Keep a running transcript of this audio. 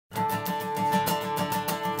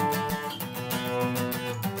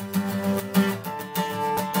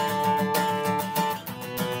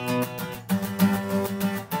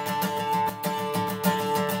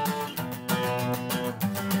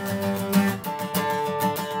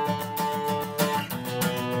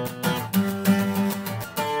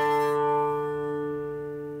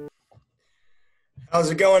How's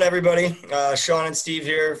it going, everybody? Sean and Steve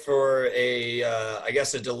here for I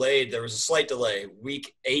guess there was a slight delay,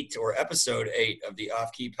 week 8 or episode 8 of the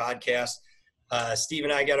Off Key podcast. Steve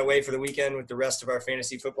and I got away for the weekend with the rest of our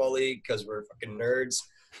fantasy football league because we're fucking nerds.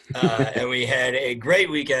 And we had a great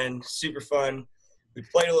weekend, super fun. We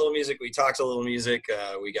played a little music, we talked a little music.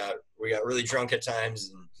 We got really drunk at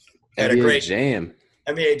times and had NBA a great Jam.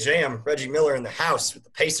 NBA Jam. Reggie Miller in the house with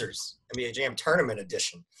the Pacers, NBA Jam tournament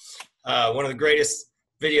edition. One of the greatest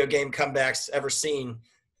video game comebacks ever seen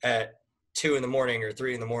at 2 in the morning or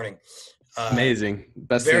 3 in the morning. Amazing.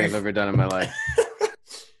 Best thing I've ever done in my life.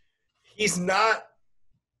 He's not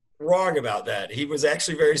wrong about that. He was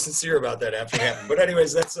actually very sincere about that after it happened. But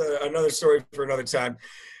anyways, that's another story for another time.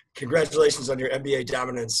 Congratulations on your NBA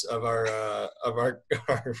dominance of our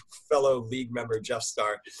fellow league member, Jeff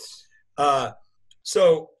Starr.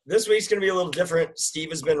 So this week's going to be a little different.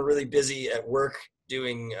 Steve has been really busy at work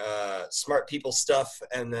doing smart people stuff,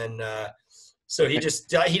 and then so he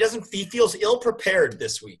feels ill prepared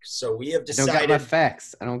this week. So we have decided. I don't got my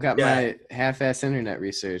facts. I don't got my half-ass internet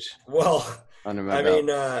research. Well, under my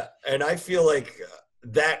belt. And I feel like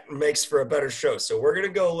that makes for a better show. So we're gonna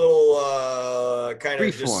go a little kind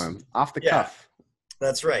of freeform, off the cuff.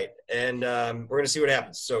 That's right, and we're gonna see what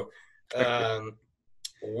happens. So.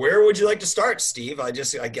 Where would you like to start, Steve? I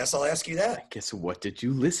guess I'll ask you that. I guess what did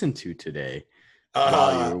you listen to today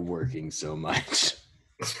while you were working so much?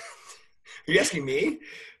 Are you asking me?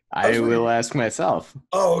 I will ask myself.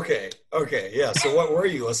 Oh, okay. Okay, yeah. So what were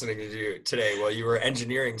you listening to do today while you were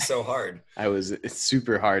engineering so hard? I was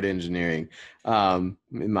super hard engineering.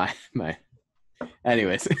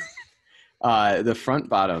 Anyways, the Front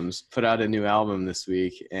Bottoms put out a new album this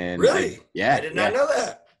week. And really? I did not know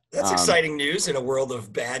that. That's exciting news in a world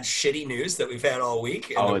of bad, shitty news that we've had all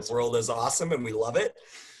week. And the world is awesome and we love it.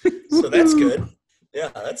 So that's good. Yeah,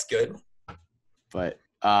 that's good. But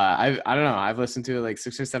I don't know. I've listened to it like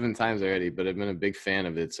 6 or 7 times already, but I've been a big fan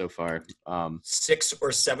of it so far. 6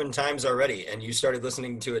 or 7 times already. And you started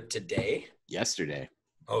listening to it today? Yesterday.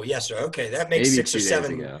 Oh, yesterday. Okay, that makes maybe 6 or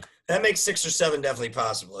 7. That makes 6 or 7 definitely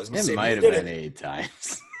possible. I was gonna say, might have been 8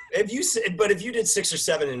 times. If you did 6 or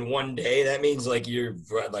 7 in one day, that means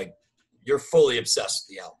you're fully obsessed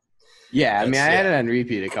with the album. Yeah, I had it on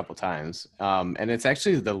repeat a couple times, and it's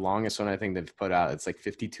actually the longest one I think they've put out. It's like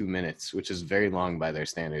 52 minutes, which is very long by their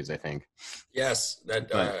standards, I think. Yes,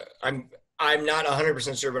 I'm not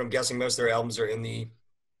 100% sure, but I'm guessing most of their albums are in the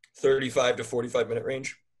 35 to 45 minute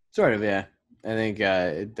range. Sort of, yeah. I think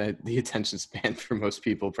the attention span for most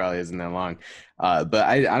people probably isn't that long. But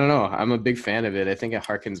I don't know. I'm a big fan of it. I think it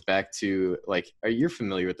harkens back to, you're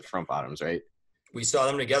familiar with the Front Bottoms, right? We saw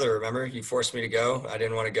them together, remember? You forced me to go. I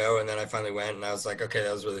didn't want to go, and then I finally went, and I was like, okay,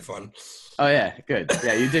 that was really fun. Oh, yeah, good.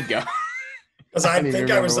 Yeah, you did go. Because I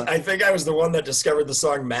think I was the one that discovered the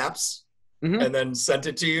song Maps, and then sent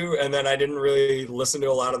it to you, and then I didn't really listen to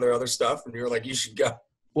a lot of their other stuff, and you were like, you should go.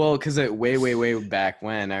 Well, because way back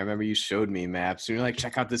when, I remember you showed me Maps, and you're like,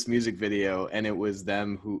 check out this music video, and it was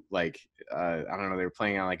them who, I don't know, they were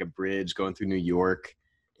playing on a bridge going through New York.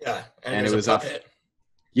 Yeah, and it was off.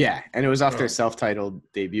 Yeah, and it was off their self-titled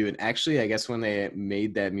debut. And actually, I guess when they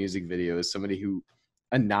made that music video, it was somebody who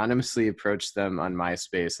anonymously approached them on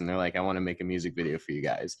MySpace, and they're like, I want to make a music video for you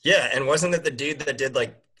guys. Yeah, and wasn't it the dude that did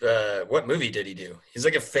what movie did he do? He's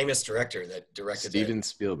like a famous director that directed Steven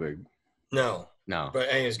Spielberg. No. But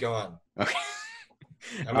anyways, go on. Okay.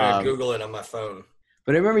 I'm going to Google it on my phone.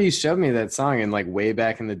 But I remember you showed me that song, and way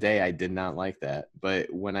back in the day, I did not like that. But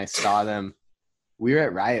when I saw them, we were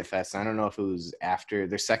at Riot Fest. I don't know if it was after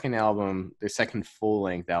their second album, their second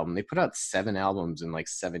full-length album. They put out 7 albums in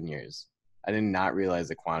 7 years. I did not realize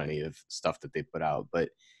the quantity of stuff that they put out. But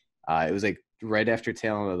it was right after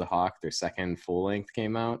Tail End of the Hawk, their second full-length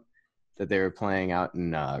came out that they were playing out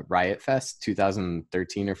in Riot Fest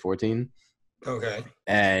 2013 or 14. Okay.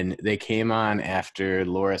 And they came on after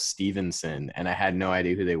Laura Stevenson, and I had no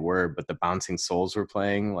idea who they were, but the Bouncing Souls were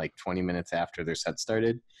playing 20 minutes after their set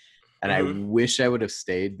started. And I wish I would have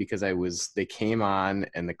stayed because they came on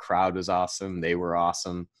and the crowd was awesome. They were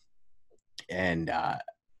awesome. And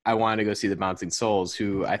I wanted to go see the Bouncing Souls,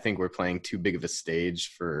 who I think were playing too big of a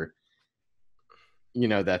stage for,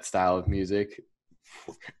 that style of music,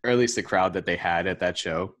 or at least the crowd that they had at that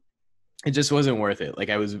show. It just wasn't worth it.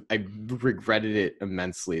 I regretted it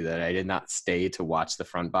immensely that I did not stay to watch the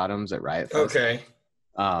Front Bottoms at Riot Fest. Okay.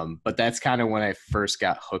 But that's kind of when I first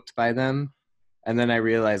got hooked by them. And then I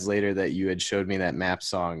realized later that you had showed me that Map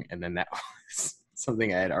song, and then that was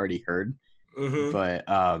something I had already heard. Mm-hmm.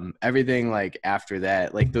 But everything after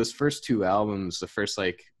that, those first 2 albums, the first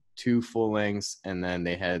 2 full lengths, and then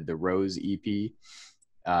they had the Rose EP.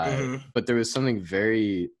 But there was something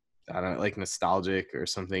very, I don't know, like nostalgic or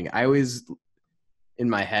something. I always, in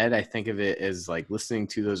my head, I think of it as like listening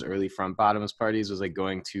to those early Front Bottoms parties was like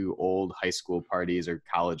going to old high school parties or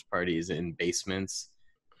college parties in basements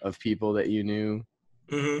of people that you knew.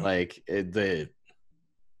 Like I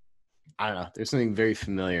don't know, there's something very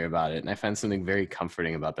familiar about it, and I find something very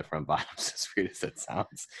comforting about the Front Bottoms, as weird as that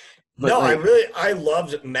sounds. But No, like, I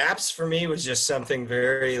loved Maps. For me was just something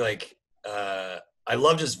very like, I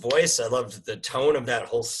loved his voice. I loved the tone of that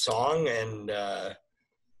whole song, and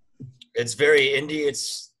it's very indie.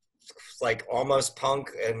 It's like almost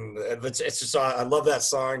punk, and it's just, I love that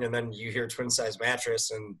song. And then you hear Twin Size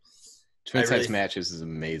Mattress, and Twin Size Matches is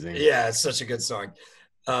amazing. Yeah, it's such a good song.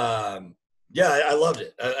 Yeah, I loved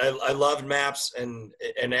it. I loved Maps, and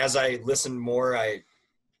as I listened more,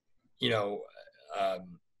 you know,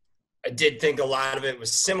 I did think a lot of it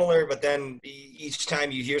was similar, but then each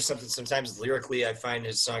time you hear something, sometimes lyrically, I find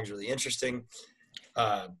his songs really interesting.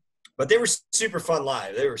 But they were super fun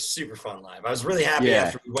live. They were super fun live. I was really happy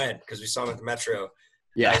after we went because we saw him at the Metro.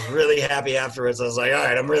 Yeah, I was really happy afterwards. I was like, all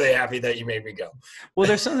right, I'm really happy that you made me go. Well,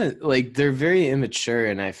 there's something like they're very immature,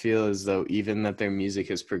 and I feel as though even that their music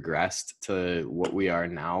has progressed to what we are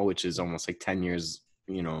now, which is almost like 10 years,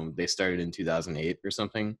 you know, they started in 2008 or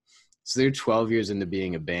something. So they're 12 years into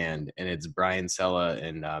being a band, and it's Brian Sella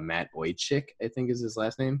and Matt Wojcik, I think is his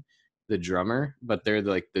last name, the drummer, but they're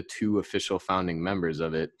like the two official founding members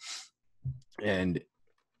of it. And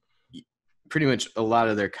pretty much a lot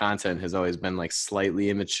of their content has always been like slightly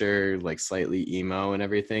immature, like slightly emo and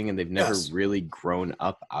everything, and they've never really grown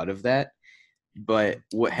up out of that. But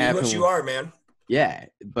what happened? What you are, man. Yeah,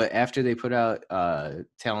 but after they put out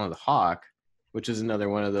Talon of the Hawk, which is another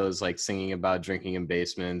one of those like singing about drinking in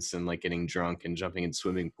basements and like getting drunk and jumping in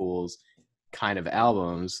swimming pools kind of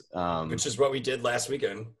albums, which is what we did last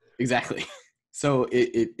weekend. Exactly. So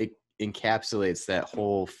it encapsulates that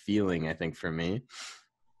whole feeling, I think, for me.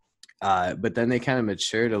 But then they kind of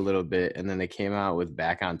matured a little bit, and then they came out with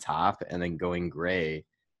Back on Top and then Going Gray,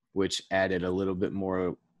 which added a little bit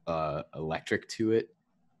more electric to it.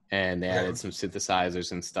 And they added some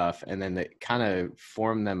synthesizers and stuff. And then they kind of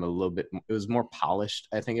formed them a little bit. It was more polished,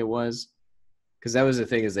 I think it was. Because that was the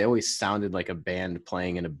thing, is they always sounded like a band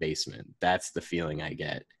playing in a basement. That's the feeling I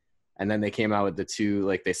get. And then they came out with the two,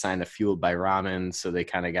 like they signed a Fueled by Ramen, so they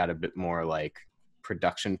kind of got a bit more like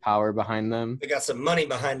production power behind them. They got some money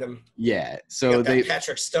behind them. Yeah. So they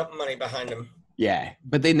Patrick Stump money behind them. Yeah,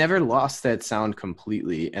 but they never lost that sound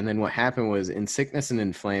completely. And then what happened was In Sickness and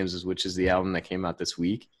in Flames, which is the album that came out this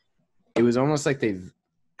week, it was almost like they've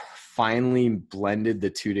finally blended the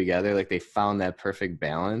two together. Like they found that perfect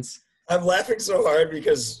balance. I'm laughing so hard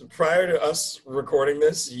because prior to us recording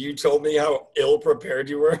this, you told me how ill prepared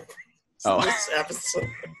you were for this episode.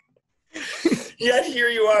 Yet here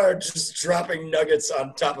you are just dropping nuggets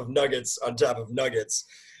on top of nuggets on top of nuggets.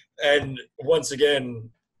 And once again,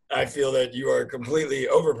 I feel that you are completely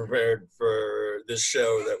over-prepared for this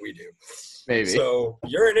show that we do. Maybe. So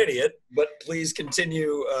you're an idiot, but please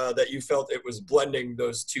continue that you felt it was blending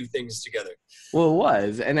those two things together. Well, it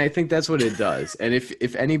was, and I think that's what it does. And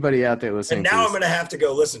if anybody out there listening, and now I'm going to have to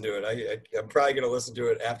go listen to it. I'm probably going to listen to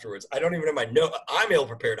it afterwards. I don't even have my note. I'm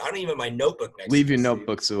ill-prepared. I don't even have my notebook next to me. Leave your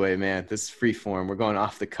notebooks away, man. This is free form. We're going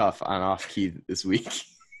off the cuff on off key this week.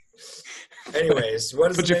 Anyways,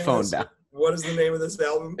 what is Put your phone down. What is the name of this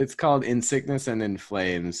album? It's called In Sickness and in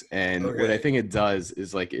Flames. And what I think it does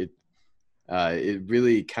is like it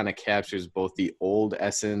really kind of captures both the old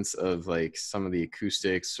essence of like some of the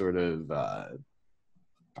acoustic sort of,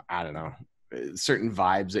 I don't know, certain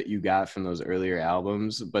vibes that you got from those earlier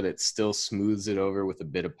albums, but it still smooths it over with a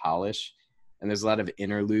bit of polish. And there's a lot of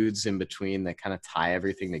interludes in between that kind of tie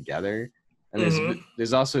everything together. And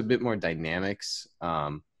there's also a bit more dynamics,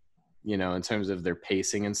 you know, in terms of their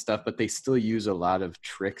pacing and stuff, but they still use a lot of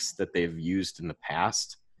tricks that they've used in the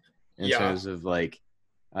past in terms of like,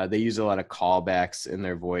 they use a lot of callbacks in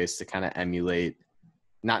their voice to kind of emulate,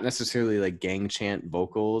 not necessarily like gang chant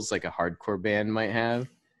vocals like a hardcore band might have,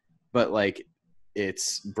 but like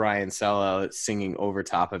it's Brian Sella singing over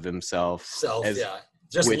top of himself.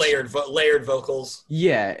 Just layered vocals.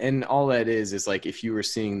 Yeah, and all that is like if you were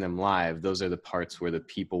seeing them live, those are the parts where the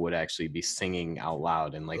people would actually be singing out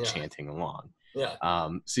loud and like chanting along. Yeah.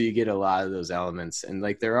 So you get a lot of those elements, and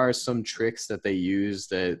like there are some tricks that they use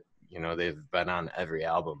that, you know, they've been on every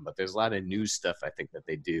album, but there's a lot of new stuff I think that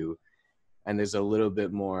they do, and there's a little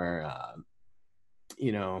bit more,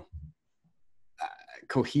 you know,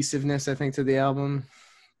 cohesiveness I think to the album.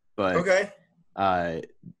 But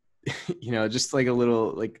you know, just like a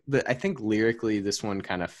little like I think lyrically this one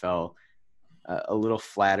kind of fell a little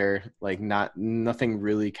flatter, like nothing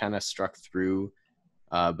really kind of struck through.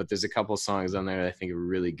 But there's a couple songs on there that I think are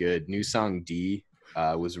really good. New song D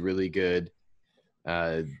was really good.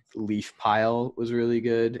 Leaf Pile was really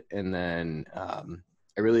good, and then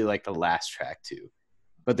I really like the last track too.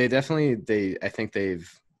 But I think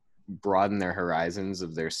they've broadened their horizons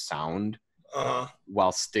of their sound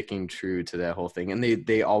while sticking true to that whole thing, and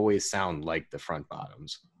they always sound like the Front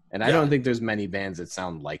Bottoms, and I don't think there's many bands that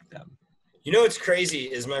sound like them. You know what's crazy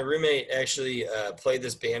is my roommate actually played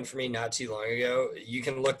this band for me not too long ago. You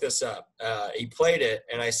can look this up. He played it,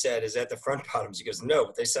 and I said, "Is that the Front Bottoms?" He goes, "No,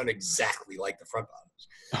 but they sound exactly like the Front Bottoms."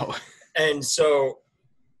 Oh. And so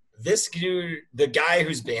this dude, the guy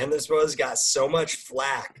whose band this was, got so much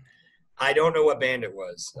flack. I don't know what band it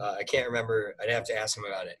was. I can't remember. I'd have to ask him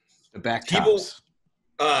about it. The Back Tops.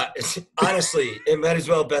 Honestly, it might as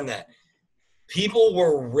well have been that. People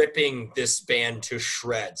were ripping this band to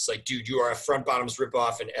shreds. Like, dude, you are a Front Bottoms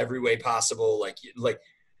ripoff in every way possible. Like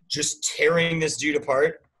just tearing this dude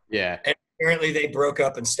apart. Yeah. And apparently they broke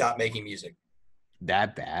up and stopped making music.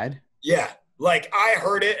 That bad? Yeah. Like, I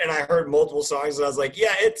heard it, and I heard multiple songs, and I was like,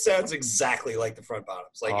 yeah, it sounds exactly like the Front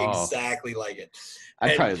Bottoms. Like, exactly like it.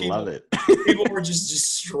 I'd probably love it. People were just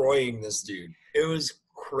destroying this dude. It was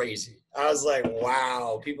crazy. I was like,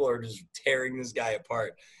 wow, people are just tearing this guy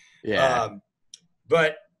apart. Yeah.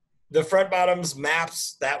 But the Front Bottoms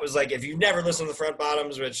Maps, that was like, if you've never listened to the Front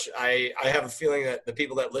Bottoms, which I have a feeling that the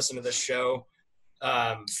people that listen to this show,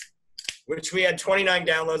 which we had 29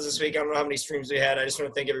 downloads this week. I don't know how many streams we had. I just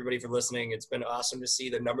want to thank everybody for listening. It's been awesome to see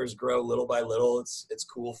the numbers grow little by little. It's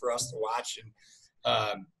cool for us to watch.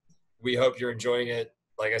 And we hope you're enjoying it,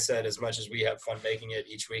 like I said, as much as we have fun making it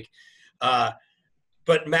each week.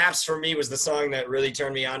 But Maps for me was the song that really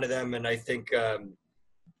turned me on to them. And I think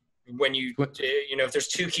when if there's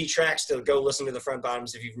two key tracks to go listen to the Front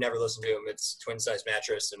Bottoms, if you've never listened to them, it's Twin Size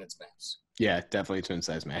Mattress and it's Maps. Yeah, definitely Twin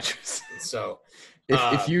Size Mattress. So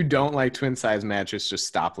if you don't like Twin Size Mattress, just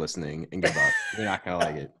stop listening and give up. You're not going to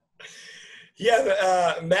like it.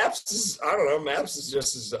 Yeah, Maps is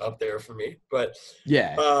just as up there for me. But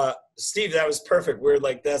yeah, Steve, that was perfect.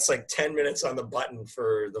 That's like 10 minutes on the button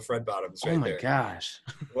for the Front Bottoms right there. Oh my gosh.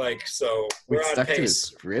 Like, so we're on pace. To the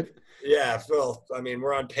script? Yeah, well, I mean,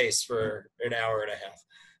 we're on pace for an hour and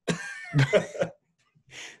a half.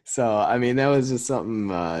 So, I mean, that was just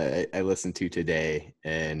something I listened to today,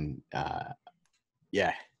 and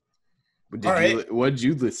yeah. What'd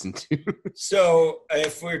you listen to? So,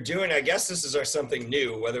 if we're doing, I guess this is our something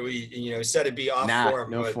new. Whether we, said it'd be off form,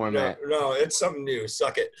 no format. No, it's something new.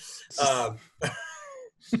 Suck it.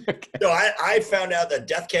 Okay. So I found out that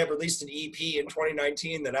Death Cab released an EP in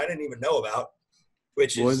 2019 that I didn't even know about. What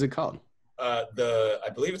was it called? I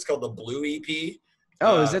believe it's called the Blue EP.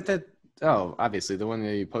 Oh, is that? Oh, obviously the one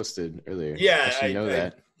that you posted earlier. Yeah, I know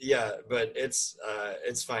that. Yeah, but it's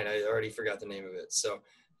fine. I already forgot the name of it. So,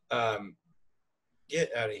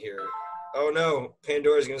 get out of here. Oh no,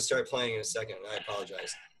 Pandora's gonna start playing in a second. I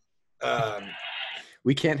apologize.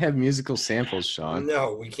 We can't have musical samples, Sean.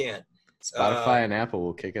 No, we can't. Spotify and Apple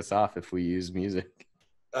will kick us off if we use music.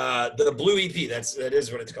 The Blue EP, that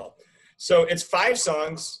is what it's called. So it's 5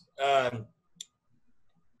 songs.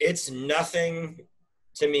 It's nothing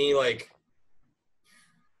to me. Like,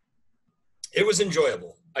 it was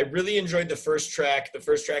enjoyable. I really enjoyed the first track. The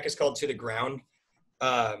first track is called To the Ground.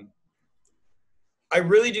 I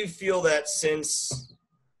really do feel that since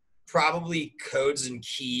probably Codes and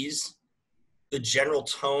Keys, the general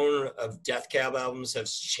tone of Death Cab albums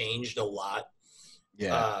has changed a lot.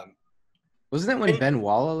 Yeah. Wasn't that when Ben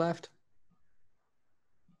Walla left?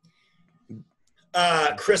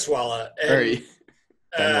 Chris Walla. And,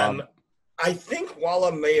 Walla. I think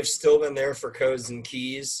Walla may have still been there for Codes and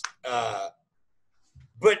Keys.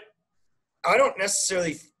 But I don't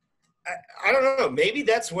necessarily – I don't know. Maybe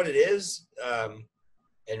that's what it is.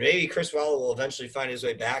 And maybe Chris Walla will eventually find his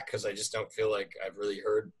way back because I just don't feel like I've really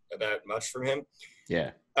heard about much from him.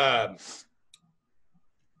 Yeah.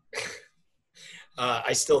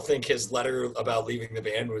 I still think his letter about leaving the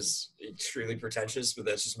band was truly pretentious, but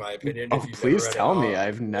that's just my opinion. Oh, please tell me.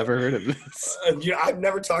 I've never heard of this. I've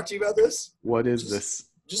never talked to you about this. What is this?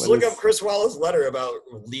 Just look up Chris Wallace's letter about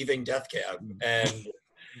leaving Death Cab and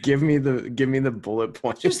give me the bullet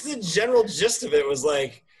points. Just the general gist of it was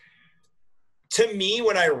like, to me,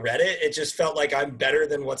 when I read it, it just felt like I'm better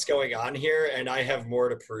than what's going on here and I have more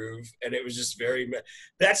to prove. And it was just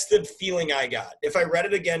that's the feeling I got. If I read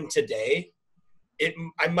it again today,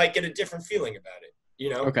 I might get a different feeling about it,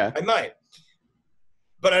 Okay. I might,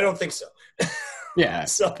 but I don't think so. Yeah.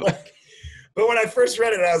 So, but when I first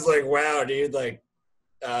read it, I was like, wow, dude, like,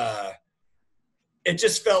 it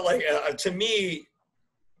just felt like to me,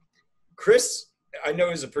 Chris, I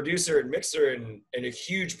know is a producer and mixer and a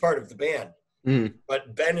huge part of the band,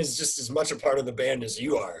 but Ben is just as much a part of the band as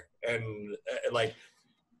you are. And like,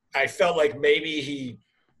 I felt like maybe he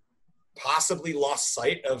possibly lost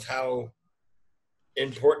sight of how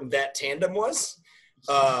important that tandem was.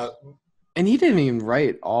 And he didn't even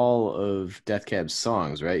write all of Death Cab's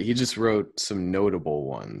songs, right? He just wrote some notable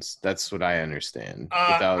ones. That's what I understand.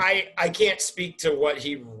 I can't speak to what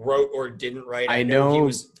he wrote or didn't write. I know he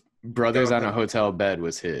was Brothers on a Hotel Bed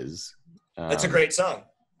was his. That's a great song.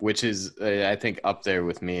 Which is, I think, up there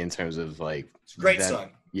with me in terms of like great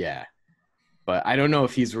song. Yeah, but I don't know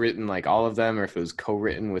if he's written like all of them or if it was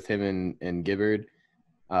co-written with him and Gibbard.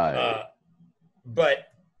 But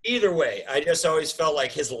either way, I just always felt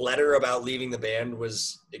like his letter about leaving the band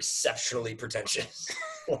was exceptionally pretentious.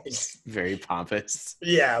 Like, very pompous.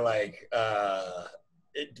 Yeah, like,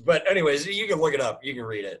 but anyways, you can look it up. You can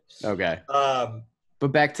read it. Okay.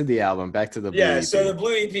 But back to the album, back to the Blue EP. So the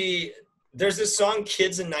Blue EP, there's this song,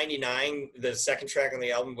 Kids in 99, the second track on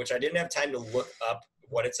the album, which I didn't have time to look up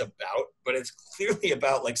what it's about, but it's clearly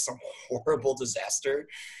about like some horrible disaster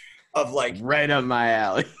of like right up my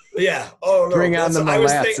alley. Yeah. Oh no. Bring on the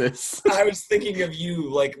molasses. I was thinking of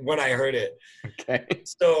you like when I heard it. Okay.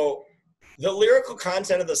 So the lyrical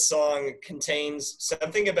content of the song contains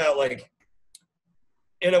something about like,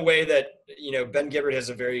 in a way that, you know, Ben Gibbard has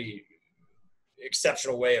a very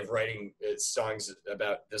exceptional way of writing songs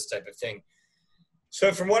about this type of thing.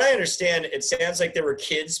 So from what I understand, it sounds like there were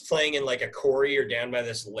kids playing in like a quarry or down by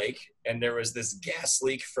this lake, and there was this gas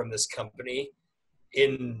leak from this company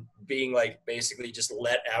in being like basically just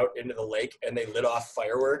let out into the lake, and they lit off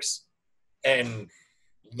fireworks, and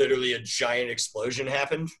literally a giant explosion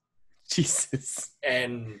happened. Jesus.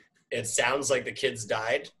 And it sounds like the kids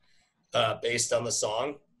died based on the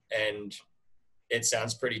song, and it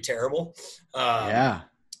sounds pretty terrible. Yeah.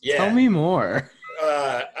 Tell me more.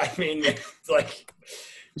 I mean, like,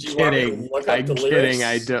 do you kidding. Want me to look up I'm the kidding. lyrics?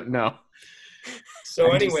 I don't know.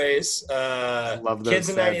 So anyways, love Kids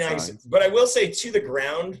in 99. Songs. But I will say To the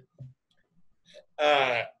Ground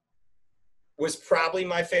was probably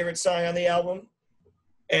my favorite song on the album.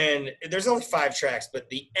 And there's only 5 tracks, but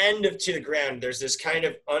the end of To the Ground, there's this kind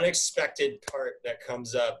of unexpected part that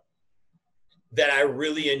comes up that I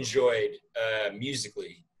really enjoyed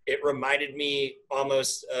musically. It reminded me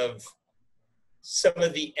almost of some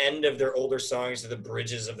of the end of their older songs, or the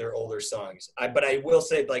bridges of their older songs. But I will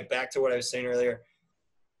say, like, back to what I was saying earlier,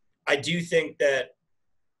 I do think that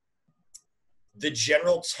the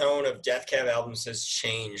general tone of Death Cab albums has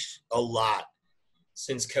changed a lot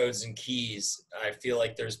since Codes and Keys. I feel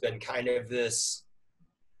like there's been kind of this,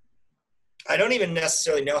 I don't even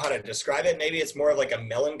necessarily know how to describe it. Maybe it's more of like a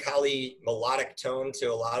melancholy melodic tone to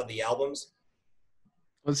a lot of the albums.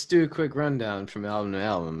 Let's do a quick rundown from album to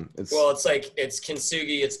album. It's like, it's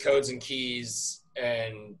Kintsugi, it's Codes and Keys,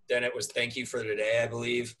 and then it was Thank You for Today, I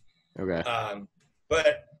believe. Okay.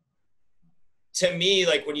 But to me,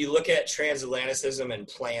 like, when you look at Transatlanticism and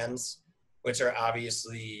Plans, which are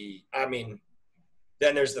obviously, I mean,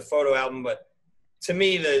 then there's the photo album, but to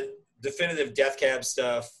me, the definitive Death Cab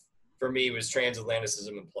stuff for me was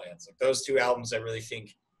Transatlanticism and Plans. Like, those 2 albums, I really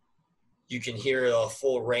think you can hear a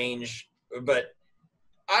full range, but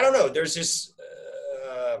I don't know. There's just,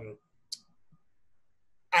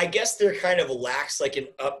 I guess there kind of lacks like an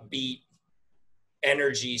upbeat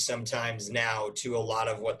energy sometimes now to a lot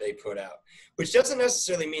of what they put out, which doesn't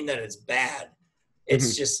necessarily mean that it's bad.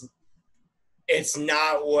 It's just, it's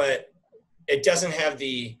not what, it doesn't have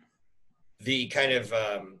the kind of,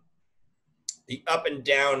 the up and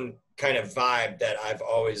down kind of vibe that I've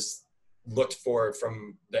always looked for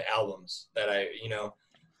from the albums that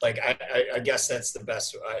like, I guess that's the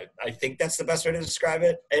best. I think that's the best way to describe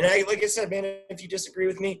it. And like I said, man, if you disagree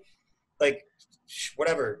with me, like,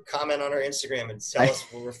 whatever, comment on our Instagram and tell us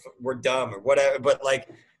we're dumb or whatever. But like,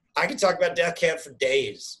 I could talk about Death Cab for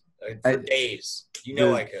days. Days.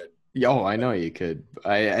 I could. Oh, I know you could.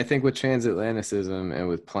 I think with Transatlanticism and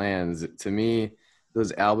with Plans, to me,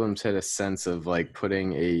 those albums had a sense of like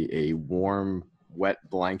putting a warm, wet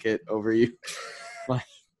blanket over you. Like,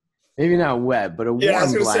 maybe not wet, but a warm blanket. I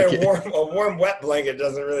was going to say a warm, wet blanket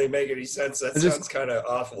doesn't really make any sense. That sounds kind of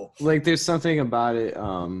awful. Like, there's something about it.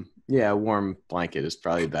 Yeah, a warm blanket is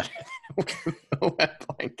probably better than a wet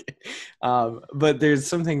blanket. But there's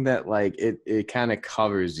something that like it kind of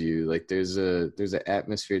covers you. Like there's an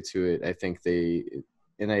atmosphere to it. I think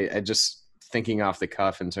I just thinking off the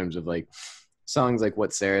cuff in terms of like songs like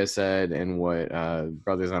What Sarah Said and what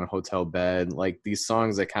Brothers on a Hotel Bed, like these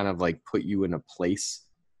songs that kind of like put you in a place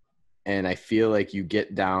and I feel like you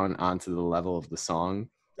get down onto the level of the song.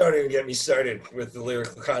 Don't even get me started with the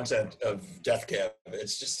lyrical content of Death Cab.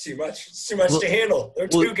 It's just too much. It's too much to handle. They're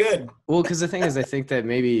too good. Well, because the thing is, I think that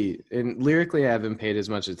maybe, and lyrically I haven't paid as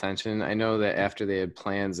much attention. I know that after they had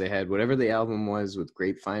plans, they had whatever the album was with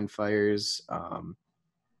Grapevine Fires.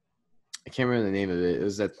 I can't remember the name of it. It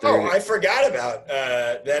was that third. Oh, I forgot about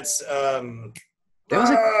that's that was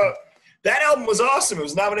like, that album was awesome. It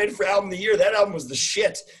was nominated for Album of the Year. That album was the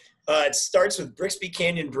shit. It starts with Brixby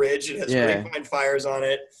Canyon Bridge. It has Grapevine Fires on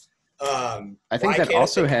it. I think that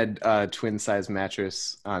also had Twin Size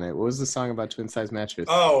Mattress on it. What was the song about Twin Size Mattress?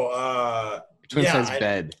 Twin Size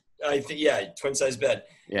Bed. I think Twin Size Bed.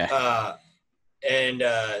 Yeah. And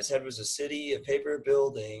his head was a city of paper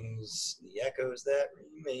buildings, the echoes that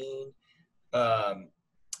remain. I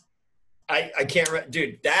can't remember.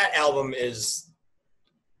 Dude, that album is.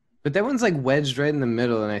 But that one's like wedged right in the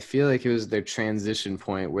middle, and I feel like it was their transition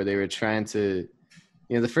point where they were trying to,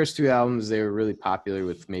 the first two albums, they were really popular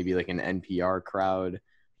with maybe like an NPR crowd,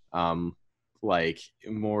 like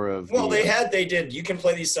more of. Well, they did. You Can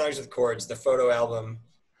Play These Songs with Chords, the photo album,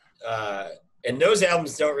 and those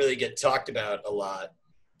albums don't really get talked about a lot.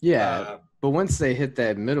 Yeah, but once they hit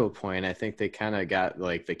that middle point, I think they kind of got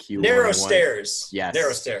like the Q1. Narrow Stairs. Yes.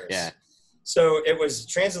 Narrow Stairs. Yeah. So it was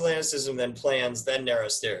Transatlanticism, then Plans, then Narrow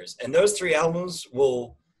Stairs. And those three albums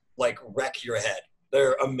will, like, wreck your head.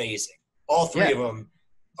 They're amazing. All three of them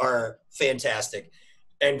are fantastic.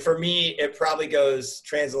 And for me, it probably goes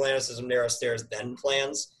Transatlanticism, Narrow Stairs, then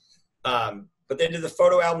Plans. But they did the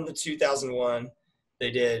photo album in 2001. They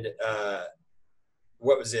did,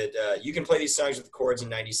 what was it? You Can Play These Songs with Chords in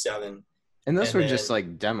 97. And those were just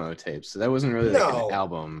like demo tapes. So that wasn't really like an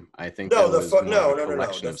album. I think no, that was a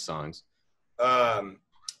collection of songs.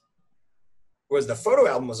 Was the photo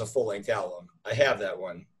album was a full-length album. I have that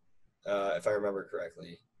one, if I remember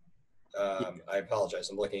correctly. I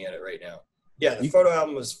apologize. I'm looking at it right now. Yeah, the photo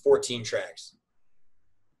album was 14 tracks.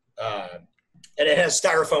 And it has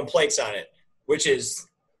styrofoam plates on it, which is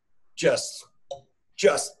just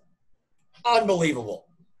unbelievable.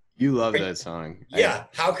 You love that song. Yeah.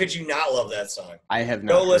 How could you not love that song? I have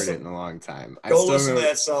not heard it in a long time. Go listen to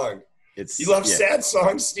that song. You love sad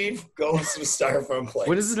songs, Steve? Go listen to Styrofoam Plates.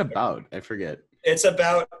 What is it about? I forget. It's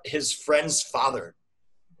about his friend's father.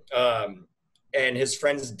 And his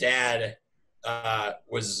friend's dad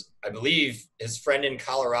was, I believe, his friend in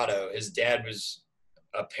Colorado. His dad was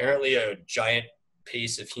apparently a giant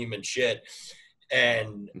piece of human shit.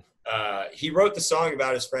 And he wrote the song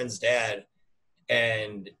about his friend's dad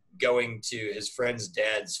and going to his friend's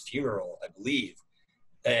dad's funeral, I believe.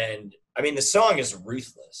 And I mean, the song is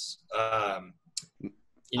ruthless. I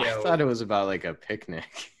thought it was about like a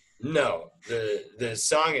picnic. No, the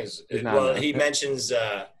song is he mentions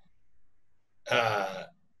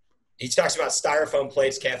he talks about styrofoam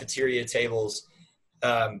plates, cafeteria tables,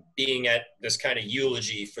 being at this kind of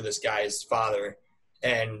eulogy for this guy's father,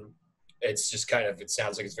 and it's just kind of, it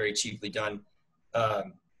sounds like it's very cheaply done,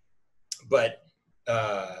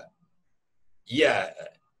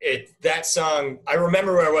 that song, I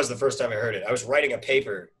remember where I was the first time I heard it. I was writing a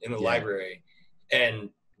paper in the library, and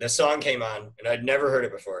the song came on, and I'd never heard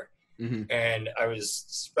it before. Mm-hmm. And I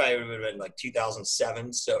was, probably would have been like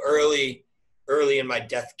 2007, so early in my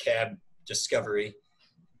Death Cab discovery.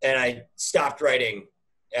 And I stopped writing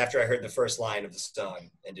after I heard the first line of the song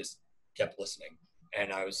and just kept listening.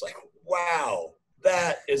 And I was like, wow,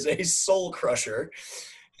 that is a soul crusher.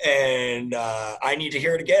 And I need to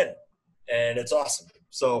hear it again. And it's awesome.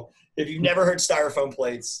 So if you've never heard Styrofoam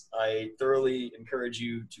Plates, I thoroughly encourage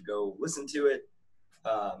you to go listen to it.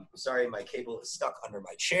 Sorry, my cable is stuck under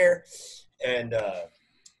my chair. And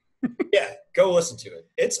go listen to it.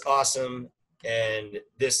 It's awesome. And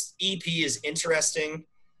this EP is interesting.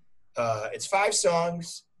 It's 5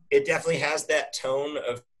 songs. It definitely has that tone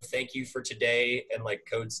of Thank You for Today and like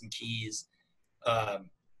Codes and Keys.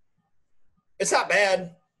 It's not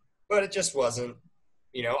bad, but it just wasn't.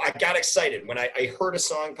 I got excited when I heard a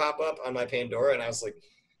song pop up on my Pandora, and I was like,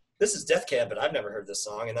 this is Death Cab, but I've never heard this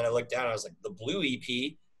song. And then I looked down, and I was like, the Blue EP.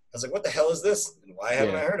 I was like, what the hell is this? And why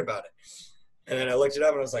haven't I heard about it? And then I looked it up,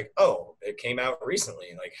 and I was like, oh, it came out recently.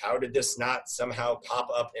 Like, how did this not somehow pop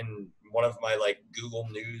up in one of my, like, Google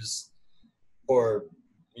News or,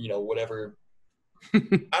 whatever?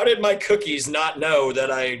 How did my cookies not know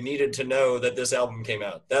that I needed to know that this album came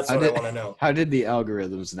out? That's what I want to know. How did the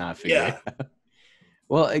algorithms not figure it out?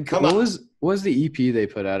 Well, what was the EP they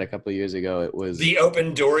put out a couple of years ago? It was the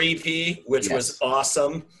Open Door EP, which was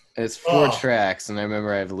awesome. It's 4 tracks, and I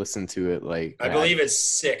remember I've listened to it like I believe it's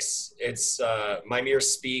 6. It's My Mirror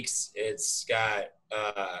Speaks. It's got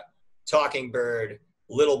Talking Bird,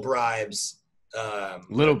 Little Bribes.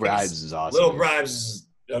 Little Bribes is awesome. Little Bribes is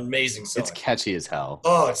an amazing song. It's catchy as hell.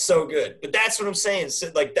 Oh, it's so good. But that's what I'm saying.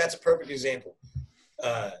 So, like, that's a perfect example.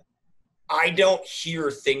 I don't hear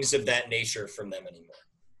things of that nature from them anymore.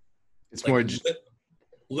 It's like, more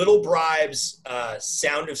Little Bribes,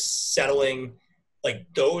 Sound of Settling, like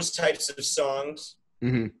those types of songs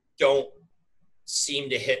don't seem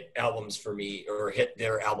to hit albums for me or hit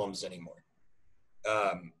their albums anymore.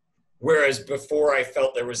 Whereas before I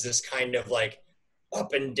felt there was this kind of like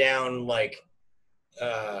up and down, like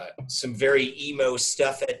some very emo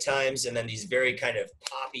stuff at times, and then these very kind of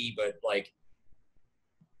poppy, but like,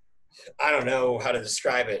 I don't know how to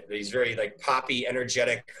describe it. These very like poppy,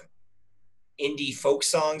 energetic indie folk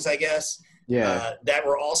songs, I guess. Yeah. That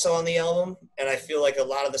were also on the album, and I feel like a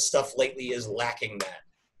lot of the stuff lately is lacking that.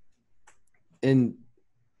 And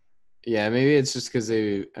yeah, maybe it's just because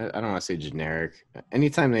I don't want to say generic.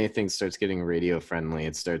 Anytime anything starts getting radio friendly,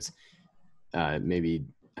 it starts maybe,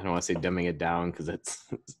 I don't want to say dumbing it down, because it's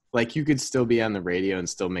like you could still be on the radio and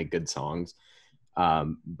still make good songs.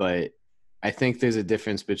 But I think there's a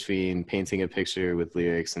difference between painting a picture with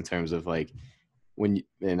lyrics in terms of like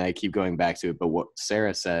and I keep going back to it, but what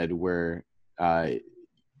Sarah said, where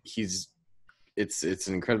it's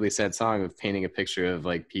an incredibly sad song of painting a picture of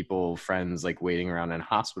like people, friends, like waiting around in a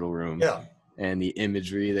hospital room, and the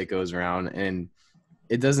imagery that goes around. And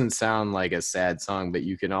it doesn't sound like a sad song, but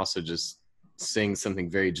you can also just sing something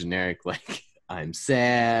very generic, like I'm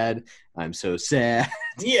sad, I'm so sad.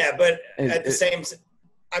 Yeah, but at the same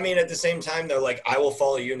time, though, like I Will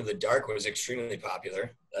Follow You Into the Dark was extremely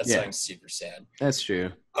popular. That song's super sad. That's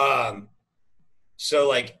true. So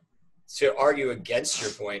like, to argue against your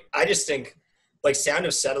point, I just think like Sound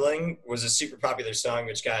of Settling was a super popular song,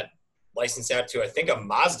 which got licensed out to, I think, a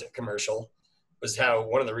Mazda commercial, was how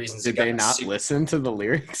one of the reasons. Did they not listen to the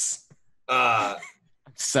lyrics?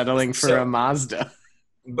 Settling for a Mazda.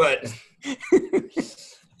 But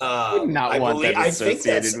would not want that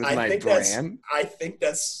associated with my brand. I think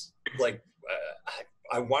that's like,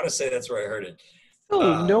 I want to say that's where I heard it.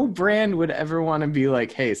 No brand would ever want to be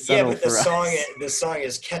like, hey, settle for us. The song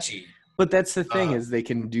is catchy. But that's the thing, is they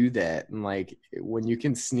can do that. And like when you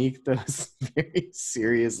can sneak those very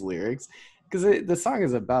serious lyrics, because the song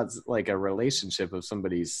is about like a relationship of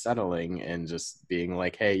somebody settling and just being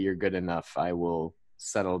like, hey, you're good enough, I will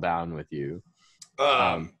settle down with you.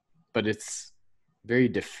 But it's very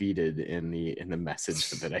defeated in the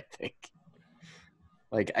message of it, I think.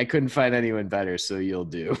 Like, I couldn't find anyone better, so you'll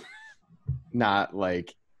do. Not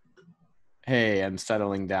like, hey, I'm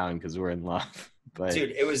settling down because we're in love. But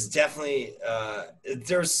dude, it was definitely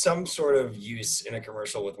there's some sort of use in a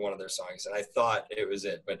commercial with one of their songs, and I thought it was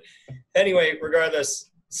it. But anyway,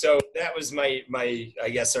 regardless, so that was my I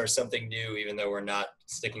guess our something new, even though we're not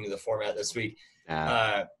sticking to the format this week.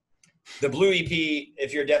 The Blue EP,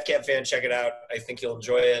 if you're a Death Cab fan, check it out. I think you'll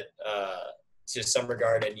enjoy it to some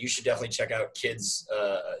regard, and you should definitely check out Kids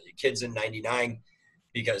in '99,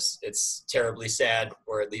 because it's terribly sad,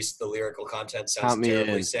 or at least the lyrical content sounds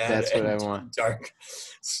terribly sad. That's what I want. Dark.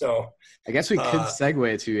 So I guess we could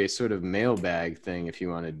segue to a sort of mailbag thing if you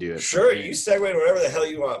want to do it. Sure, you segue to whatever the hell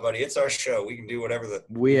you want, buddy. It's our show. We can do whatever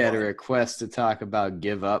we had a request to talk about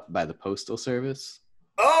 "Give Up" by the Postal Service.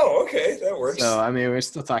 Oh, okay, that works. So I mean, we're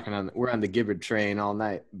still talking we're on the Gibbard train all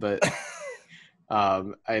night, but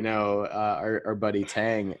I know our buddy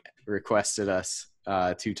Tang requested us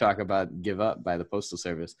to talk about "Give Up" by the Postal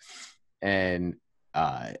Service. And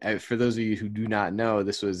for those of you who do not know,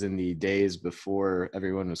 this was in the days before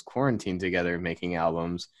everyone was quarantined together making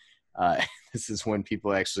albums. This is when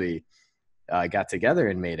people actually got together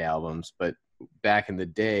and made albums. But back in the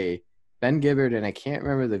day, Ben Gibbard, and I can't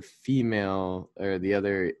remember the female or the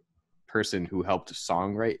other person who helped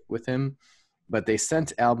songwrite with him, but they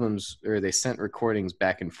sent albums, or they sent recordings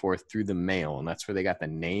back and forth through the mail, and that's where they got the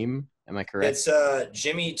name. Am I correct? It's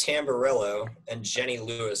Jimmy Tamborello, and Jenny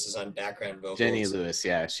Lewis is on background vocals. Jenny Lewis,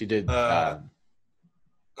 yeah, she did. On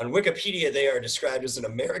Wikipedia, they are described as an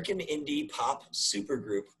American indie pop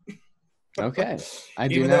supergroup. Okay,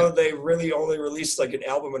 Even though they really only released like an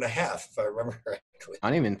album and a half, if I remember correctly. I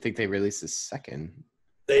don't even think they released a second.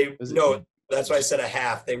 That's why I said a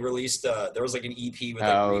half. They released there was like an EP with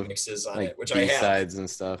like remixes on it, which I have. B-sides and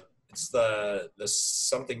stuff. It's the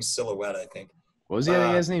something Silhouette, I think. What was the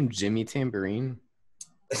other guy's name? Jimmy Tambourine?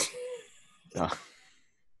 No,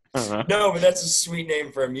 but that's a sweet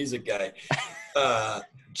name for a music guy.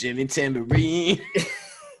 Jimmy Tambourine.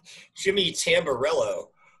 Jimmy Tamborello.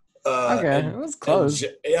 Okay, that was close.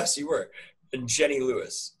 Yes, you were. And Jenny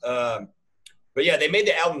Lewis. But yeah, they made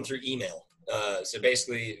the album through email. So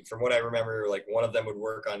basically, from what I remember, like one of them would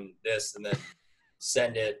work on this, and then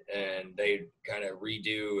send it, and they kind of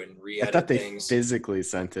redo and I re-edit thought they things. physically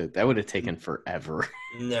sent it. That would have taken forever.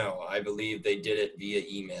 No, I believe they did it via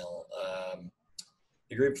email.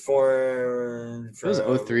 The group formed It was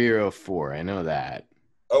from 03 or 04. I know that.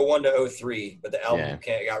 '01 to '03, but the album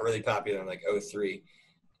Yeah. got really popular in like '03.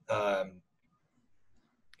 Because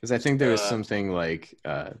I think there was something like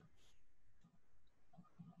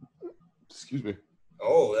excuse me.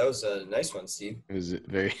 Oh, that was a nice one, Steve. It was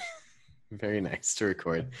very, very nice to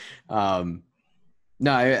record. No,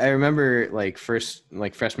 I remember like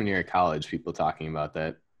freshman year of college, people talking about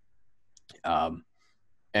that.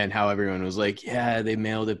 And how everyone was like, yeah, they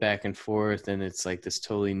mailed it back and forth, and it's like this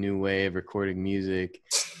totally new way of recording music.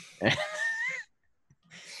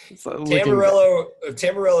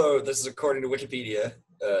 Tamburello, this is according to Wikipedia,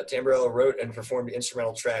 Tamburello wrote and performed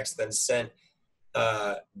instrumental tracks, then sent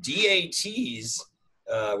DATs,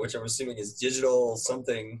 which I'm assuming is digital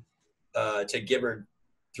something, to Gibbard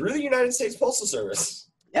through the United States Postal Service.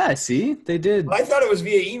 Yeah, see, they did. I thought it was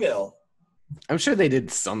via email. I'm sure they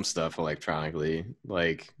did some stuff electronically.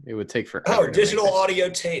 Like, it would take forever. Oh, digital audio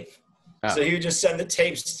tape. Oh. So he would just send the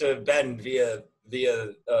tapes to Ben via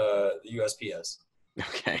the USPS.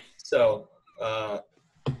 Okay. So,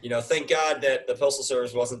 thank God that the Postal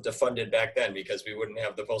Service wasn't defunded back then, because we wouldn't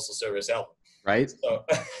have the Postal Service album. Right? So.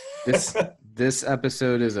 This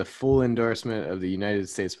episode is a full endorsement of the United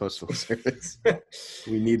States Postal Service.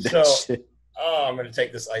 We need that shit. Oh, I'm going to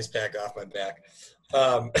take this ice pack off my back.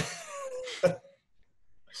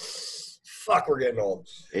 Fuck, we're getting old.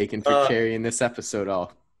 Aching for carrying this episode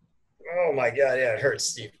all. Oh my God, yeah, it hurts,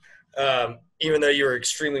 Steve. Even though you were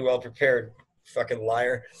extremely well prepared, fucking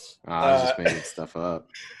liar. I was just making stuff up.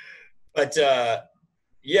 But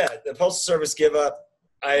yeah, the Postal Service Give Up.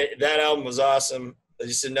 That album was awesome.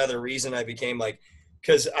 Just another reason I became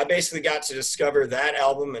because I basically got to discover that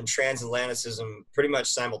album and Transatlanticism pretty much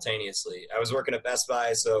simultaneously. I was working at Best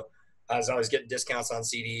Buy, so I was always getting discounts on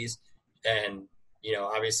CDs. And,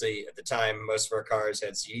 obviously at the time, most of our cars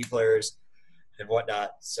had CD players and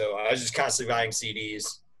whatnot. So I was just constantly buying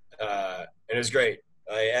CDs. And it was great.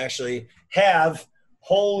 I actually have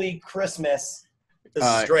Holy Christmas. This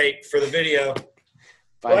is great for the video.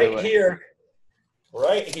 Right here.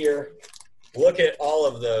 Look at all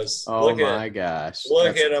of those. Oh my gosh.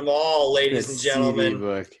 Look at them all, ladies and gentlemen. CD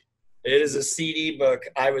book. It is a CD book.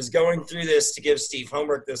 I was going through this to give Steve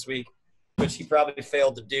homework this week, which he probably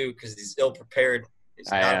failed to do because he's ill-prepared.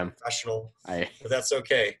 He's not a professional. But that's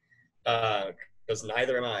okay, because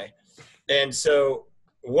neither am I. And so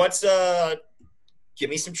give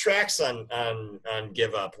me some tracks on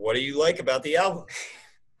Give Up. What do you like about the album?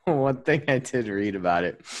 One thing I did read about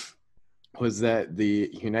it was that the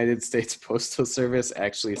United States Postal Service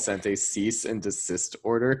actually sent a cease and desist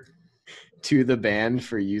order to the band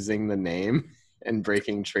for using the name and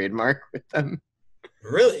breaking trademark with them.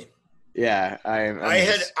 Really? Yeah,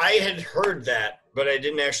 I had heard that, but I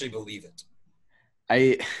didn't actually believe it.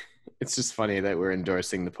 It's just funny that we're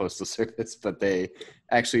endorsing the Postal Service, but they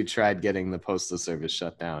actually tried getting the Postal Service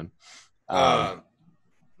shut down.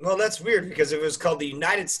 Well, that's weird, because if it was called the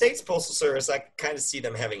United States Postal Service, I could kind of see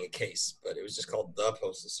them having a case, but it was just called the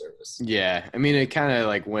Postal Service. Yeah, I mean, it kind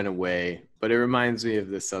of went away, but it reminds me of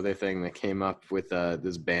this other thing that came up with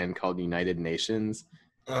this band called United Nations.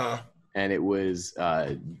 And it was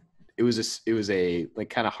a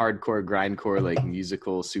kind of hardcore grindcore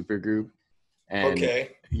musical supergroup, and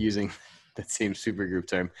using that same supergroup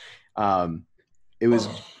term, it was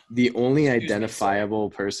the only identifiable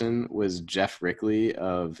person was Jeff Rickley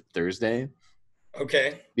of Thursday.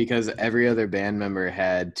 Okay. Because every other band member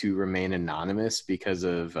had to remain anonymous because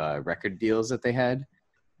of record deals that they had,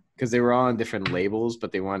 because they were all on different labels,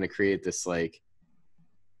 but they wanted to create this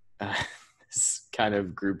this kind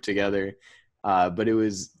of group together. But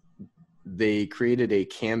they created a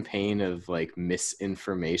campaign of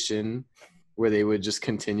misinformation where they would just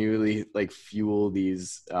continually fuel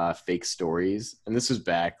these fake stories. And this was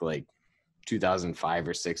back 2005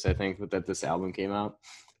 or 6, I think, that this album came out.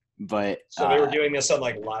 But so they were doing this on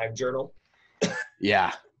LiveJournal?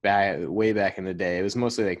 Yeah, way back in the day. It was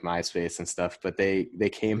mostly MySpace and stuff, but they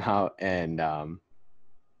came out and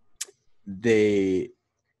the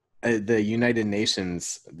United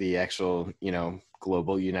Nations, the actual,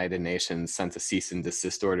 global United Nations, sent a cease and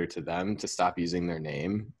desist order to them to stop using their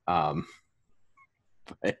name.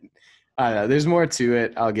 But I don't know. There's more to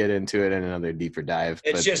it. I'll get into it in another deeper dive.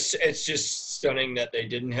 It's just stunning that they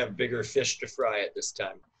didn't have bigger fish to fry at this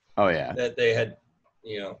time. Oh yeah. That they had,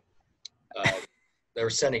 they were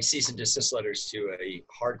sending cease and desist letters to a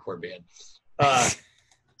hardcore band.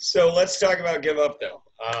 So let's talk about Give Up, though.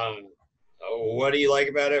 What do you like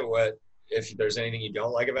about it? What if there's anything you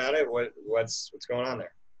don't like about it, what's going on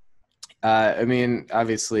there? I mean,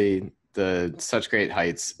 obviously, the Such Great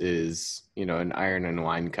Heights is, an Iron and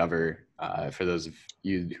Wine cover, for those of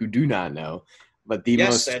you who do not know. But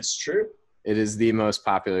Yes, that's true. it is the most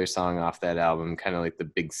popular song off that album, kind of like the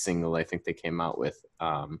big single I think they came out with.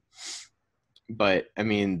 But I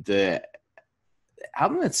mean, the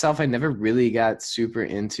album itself, I never really got super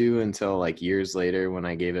into until like years later when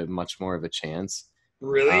I gave it much more of a chance.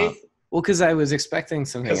 Really? Well, because I was expecting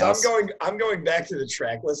something else. I'm going back to the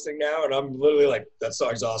track listing now, and I'm literally like, that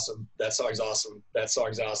song's awesome. That song's awesome. That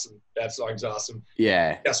song's awesome. That song's awesome.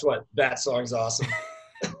 Yeah. Guess what? That song's awesome.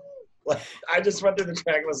 Like, I just went through the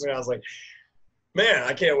track listing, and I was like, man,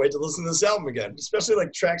 I can't wait to listen to this album again. Especially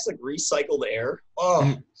like tracks like Recycled Air.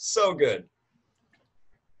 Oh, so good.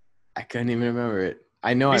 I couldn't even remember it.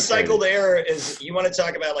 I know Recycled Air is, you want to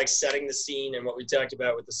talk about like setting the scene and what we talked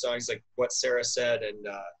about with the songs, like what Sarah said, and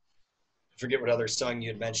I forget what other song you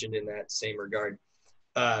had mentioned in that same regard.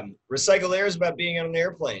 Recycled Air is about being on an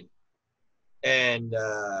airplane. And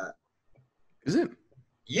is it?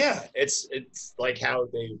 Yeah, it's like how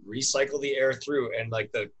they recycle the air through, and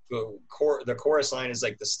like the chorus line is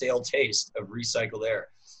like the stale taste of recycled air.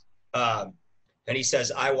 And he says,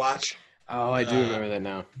 I watch. Oh, I do remember that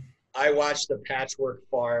now. I watch the patchwork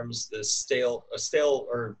farms, the stale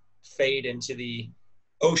or fade into the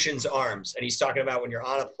ocean's arms. And he's talking about when you're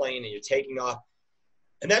on a plane and you're taking off.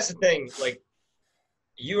 And that's the thing, like,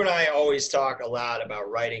 you and I always talk a lot about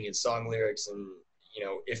writing and song lyrics. And,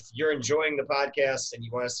 if you're enjoying the podcast and you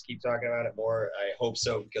want us to keep talking about it more, I hope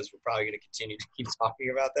so, because we're probably going to continue to keep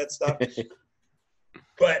talking about that stuff.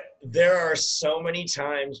 But there are so many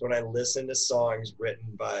times when I listen to songs written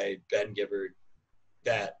by Ben Gibbard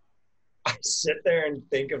that I sit there and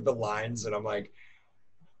think of the lines, and I'm like,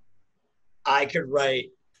 I could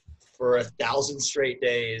write for 1,000 straight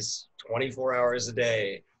days, 24 hours a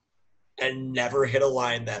day, and never hit a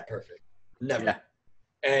line that perfect. Never. Yeah.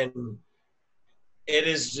 And it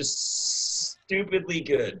is just stupidly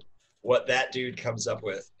good what that dude comes up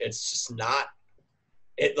with. It's just not,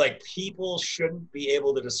 like, people shouldn't be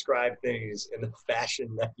able to describe things in the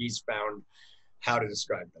fashion that he's found how to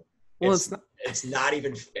describe them. Well, it's not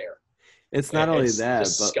even fair. It's not only that,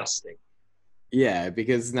 disgusting. But yeah,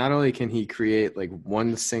 because not only can he create like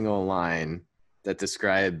one single line that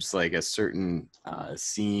describes like a certain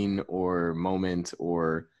scene or moment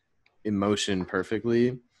or emotion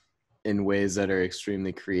perfectly in ways that are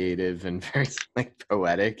extremely creative and very like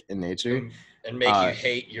poetic in nature, and make you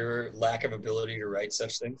hate your lack of ability to write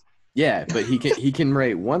such things. Yeah, but he can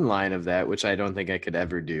write one line of that, which I don't think I could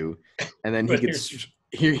ever do, and then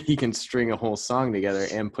he can string a whole song together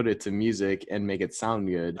and put it to music and make it sound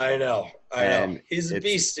good. I know. He's a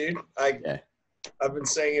beast, dude. I've been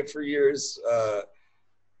saying it for years.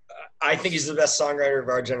 I think he's the best songwriter of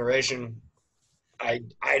our generation. I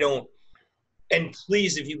don't. And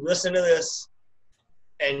please, if you listen to this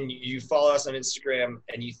and you follow us on Instagram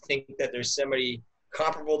and you think that there's somebody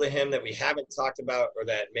comparable to him that we haven't talked about or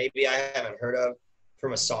that maybe I haven't heard of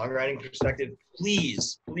from a songwriting perspective,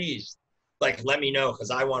 please, like, let me know, because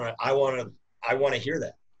I want to hear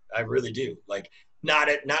that. I really do. Like, not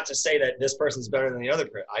to say that this person's better than the other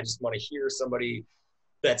person. I just want to hear somebody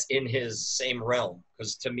that's in his same realm,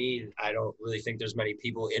 because to me, I don't really think there's many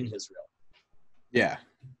people in his realm. Yeah.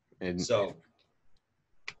 And so,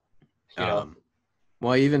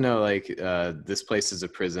 well, even though like This Place Is a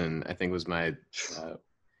Prison, I think was my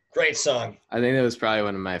great song. I think that was probably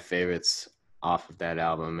one of my favorites off of that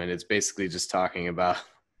album, and it's basically just talking about,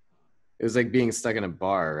 it was like being stuck in a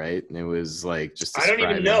bar, right? And it was like just I don't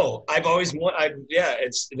even know.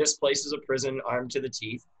 It's This Place Is a Prison, armed to the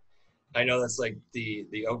teeth. I know that's like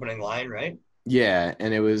the opening line, right? Yeah,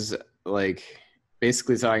 and it was like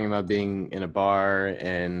basically talking about being in a bar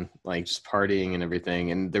and like just partying and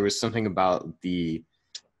everything. And there was something about the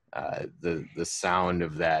sound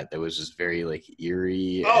of that was just very like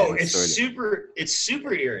eerie. Oh, it's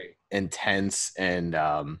super eerie, intense, and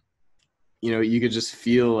you could just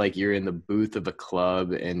feel like you're in the booth of a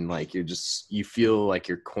club, and like you feel like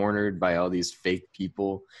you're cornered by all these fake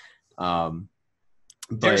people.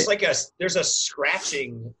 There's a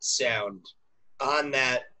scratching sound on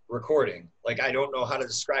that recording. Like, I don't know how to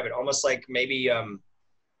describe it. Almost like maybe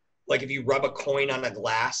like if you rub a coin on a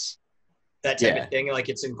glass, that type of thing. Like,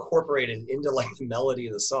 it's incorporated into like the melody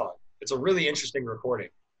of the song. It's a really interesting recording.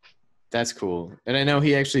 That's cool. And I know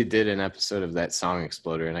he actually did an episode of that Song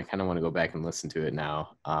Exploder, and I kind of want to go back and listen to it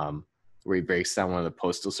now, where he breaks down one of the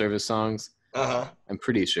Postal Service songs. I'm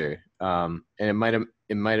pretty sure. And it might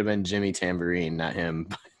have been Jimmy Tambourine, not him.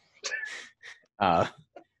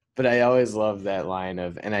 But I always love that line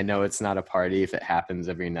of, and I know it's not a party if it happens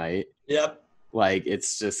every night. Yep. Like,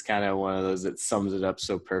 it's just kind of one of those that sums it up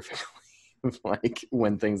so perfectly of like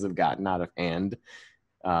when things have gotten out of hand.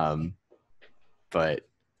 But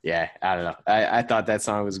yeah, I don't know. I thought that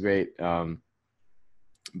song was great.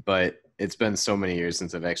 But it's been so many years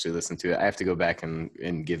since I've actually listened to it. I have to go back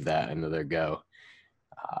and give that another go.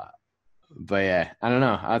 But yeah, I don't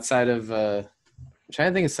know. Outside of I'm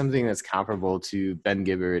trying to think of something that's comparable to Ben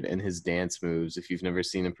Gibbard and his dance moves. If you've never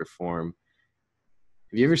seen him perform,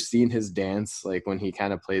 have you ever seen his dance? Like when he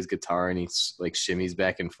kind of plays guitar and he like shimmies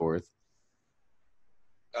back and forth.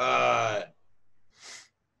 I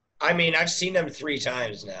mean, I've seen them 3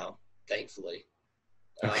 times now, thankfully.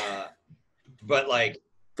 Okay. But like,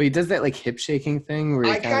 But he does that like hip shaking thing where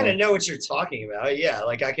he I kind kind of. of know what you're talking about. Yeah,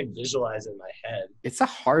 like I can visualize it in my head. It's a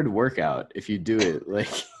hard workout if you do it. Like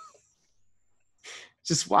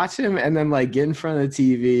just watch him and then like get in front of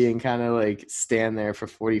the TV and kind of like stand there for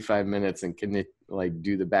 45 minutes and can like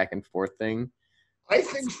do the back and forth thing. I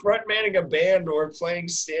think frontmanning a band or playing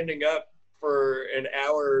standing up for an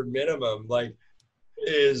hour minimum, like,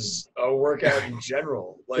 is a workout in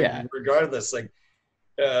general. Like, Yeah. regardless, like,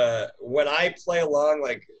 when I play along,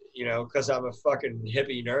 like, because I'm a fucking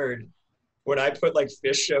hippie nerd, when I put like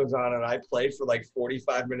Fish shows on and I play for like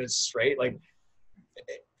 45 minutes straight, like,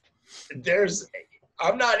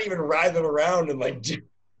 I'm not even writhing around and like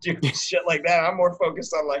doing shit like that. I'm more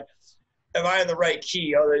focused on like, am I in the right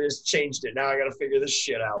key? Oh, they just changed it. Now I got to figure this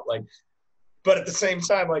shit out. Like, but at the same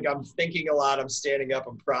time, like I'm thinking a lot, I'm standing up,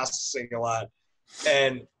 I'm processing a lot.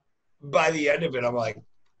 And by the end of it, I'm like,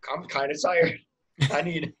 I'm kind of tired. I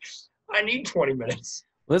need 20 minutes.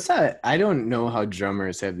 I don't know how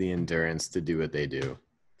drummers have the endurance to do what they do.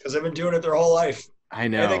 Because I've been doing it their whole life. I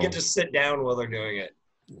know. And they get to sit down while they're doing it.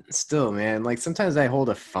 Still, man, like sometimes I hold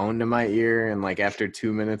a phone to my ear and like after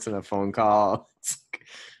 2 minutes in a phone call,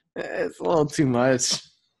 it's a little too much.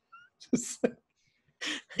 Just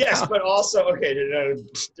Yes, but also, okay, to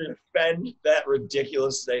defend that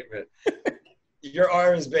ridiculous statement, your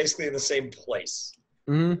arm is basically in the same place.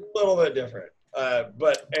 Mm-hmm. A little bit different.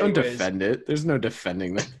 But anyways, don't defend it. There's no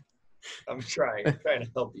defending that. I'm trying to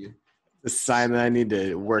help you. The sign that I need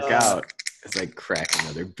to work out is like crack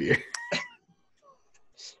another beer.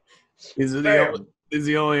 These are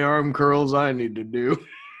the only arm curls I need to do.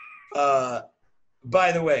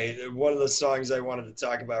 By the way, one of the songs I wanted to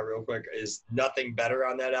talk about real quick is Nothing Better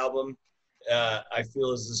on that album. I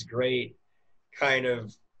feel is this great kind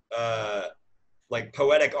of like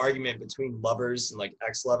poetic argument between lovers and like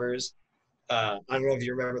ex-lovers. I don't know if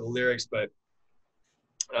you remember the lyrics, but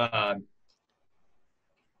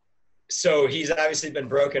so he's obviously been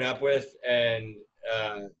broken up with, and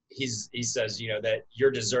he says, that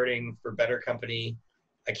you're deserting for better company.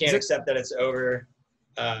 I can't accept that it's over.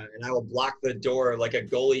 And I will block the door like a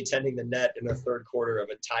goalie tending the net in the third quarter of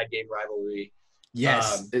a tied game rivalry.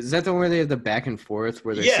 Yes. Is that the one where they have the back and forth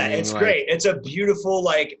where they're singing? It's great. It's a beautiful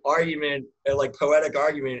like argument, like poetic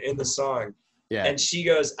argument in the song. Yeah. And she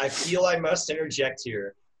goes, I feel I must interject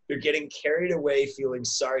here. You're getting carried away feeling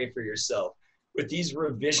sorry for yourself with these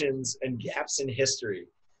revisions and gaps in history.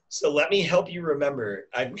 So let me help you remember.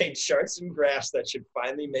 I've made charts and graphs that should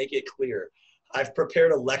finally make it clear. I've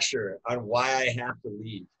prepared a lecture on why I have to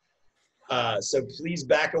leave. So please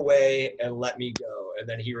back away and let me go. And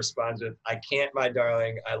then he responds with, I can't, my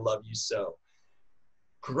darling. I love you so.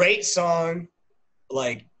 Great song.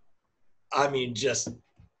 Like, I mean, just,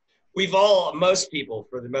 most people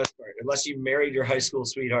for the most part, unless you married your high school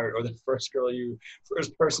sweetheart or the first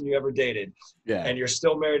person you ever dated, yeah, and you're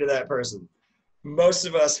still married to that person, most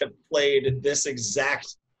of us have played this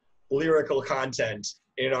exact lyrical content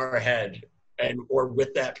in our head or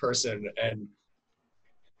with that person, and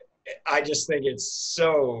I just think it's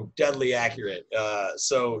so deadly accurate.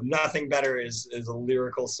 So Nothing Better is a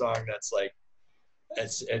lyrical song that's like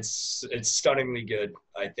it's stunningly good.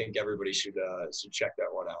 I think everybody should check that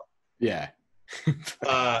one out. Yeah.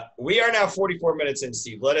 We are now 44 minutes in,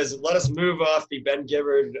 Steve. Let us move off the Ben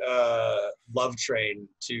Gibbard love train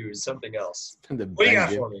to something else. What do you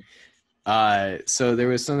got for me? So there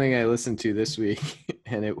was something I listened to this week,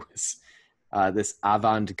 and it was this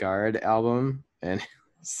avant-garde album, and it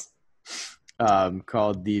was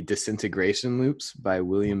called The Disintegration Loops by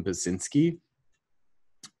William Basinski.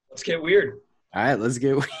 Let's get weird. All right, let's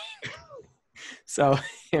get weird. So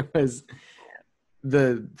it was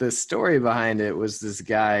the story behind it was this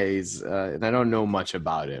guy's, and I don't know much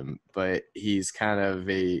about him, but he's kind of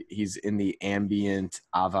he's in the ambient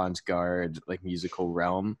avant-garde like musical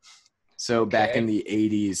realm. So back in the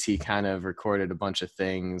 80s, he kind of recorded a bunch of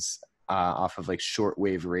things off of like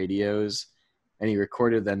shortwave radios and he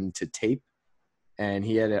recorded them to tape. And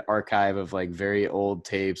he had an archive of like very old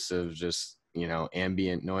tapes of just, you know,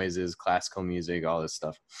 ambient noises, classical music, all this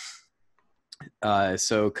stuff.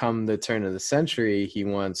 So come the turn of the century,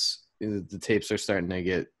 the tapes are starting to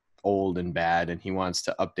get old and bad, and he wants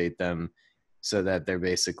to update them so that they're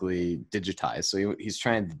basically digitized. So he's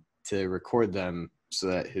trying to record them so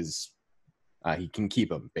that he can keep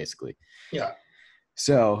them, basically. Yeah.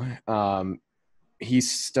 So he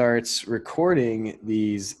starts recording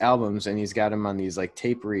these albums, and he's got them on these like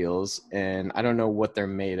tape reels, and I don't know what they're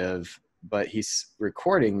made of, but he's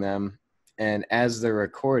recording them. And as they're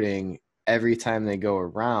recording, every time they go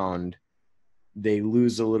around, they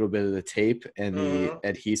lose a little bit of the tape, and the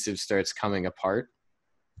adhesive starts coming apart.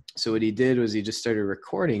 So what he did was he just started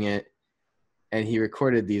recording it, and he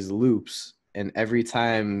recorded these loops, and every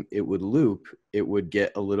time it would loop, it would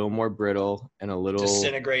get a little more brittle and a little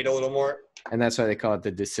disintegrate a little more. And that's why they call it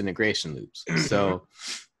the disintegration loops. So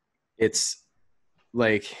it's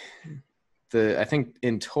like I think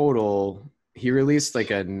in total, he released like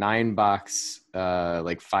a 9-box,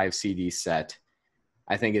 like 5 CD set.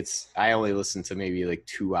 I only listened to maybe like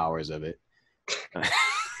 2 hours of it.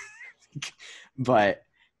 But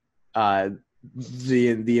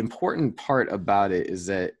the important part about it is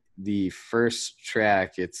that the first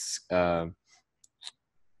track, the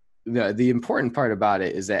important part about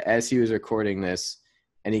it is that as he was recording this,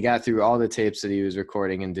 and he got through all the tapes that he was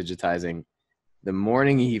recording and digitizing, the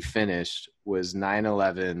morning he finished was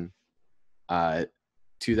 9/11,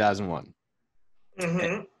 2001.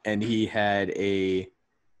 And he had an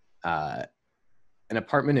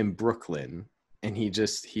apartment in Brooklyn, and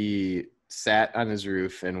he sat on his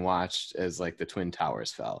roof and watched as like the Twin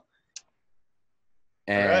Towers fell.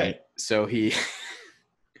 And so he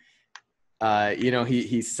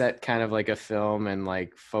he set kind of like a film and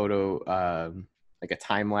like photo, like a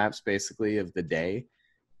time lapse basically of the day,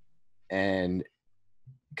 and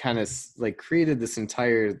kind of like created this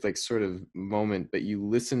entire like sort of moment. But you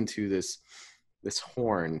listen to this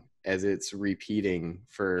horn as it's repeating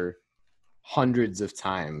for hundreds of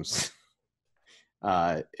times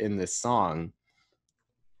in this song,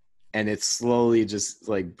 and it slowly just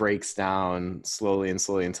like breaks down slowly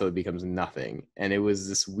until it becomes nothing. And it was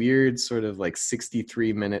this weird sort of like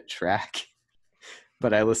 63-minute track,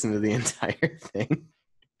 but I listened to the entire thing.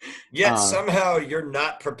 Yet somehow you're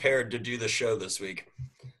not prepared to do the show this week.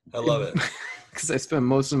 I love it. Because I spent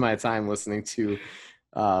most of my time listening to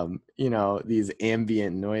these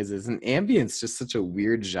ambient noises. And ambient's just such a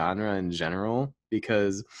weird genre in general,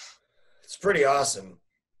 because it's pretty awesome.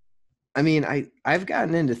 I mean, I've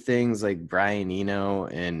gotten into things like Brian Eno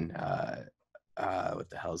and what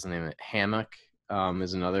the hell's the name of it? Hammock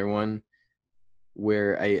is another one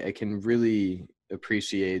where I can really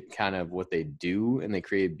appreciate kind of what they do, and they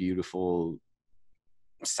create beautiful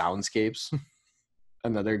soundscapes.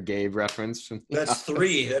 Another Gabe reference from That's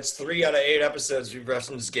three out of 8 episodes we've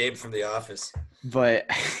referenced Gabe from The Office. But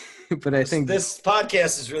I think this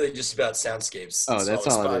podcast is really just about soundscapes. That's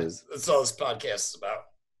all it is. That's all this podcast is about.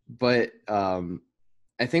 But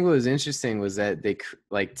I think what was interesting was that they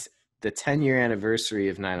like the 10-year anniversary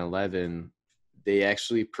of 9/11. They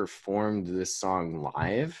actually performed this song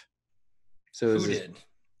live. So who did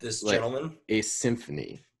this gentleman? A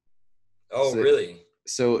symphony. Oh, really?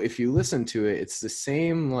 So if you listen to it, it's the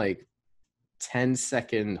same like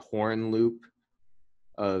 10-second horn loop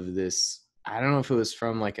of this. I don't know if it was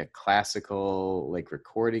from like a classical like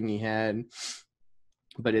recording he had,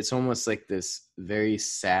 but it's almost like this very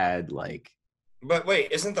sad like. But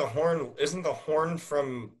wait, isn't the horn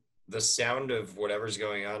from the sound of whatever's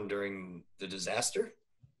going on during the disaster?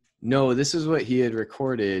 No, this is what he had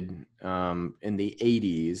recorded in the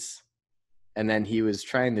 80s. And then he was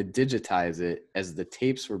trying to digitize it as the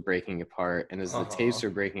tapes were breaking apart. And as the tapes were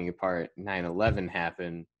breaking apart, 9/11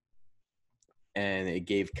 happened. And it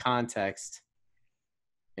gave context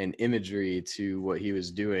and imagery to what he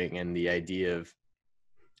was doing, and the idea of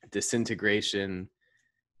disintegration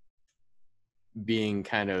being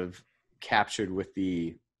kind of captured with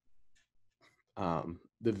the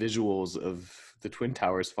visuals of the Twin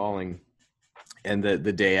Towers falling and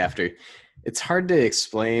the day after. It's hard to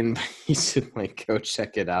explain, but you should like go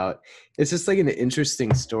check it out. It's just like an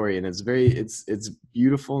interesting story, and it's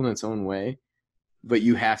beautiful in its own way, but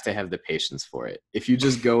you have to have the patience for it. If you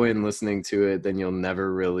just go in listening to it, then you'll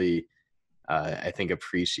never really, I think,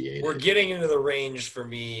 appreciate it. We're getting into the range for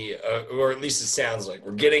me, or at least it sounds like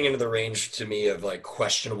we're getting into the range to me of like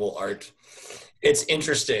questionable art. It's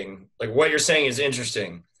interesting. Like what you're saying is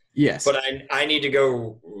interesting. Yes. But I need to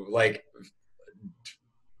go like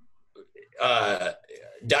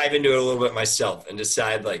dive into it a little bit myself and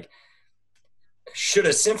decide like Should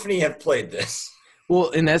a symphony have played this?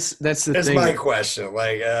 Well, and that's the That's thing. my question.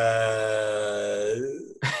 Like,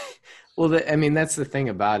 Well, I mean, that's the thing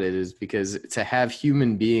about it, is because to have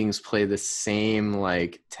human beings play the same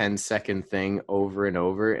like 10-second thing over and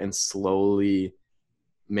over and slowly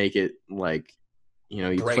make it like, you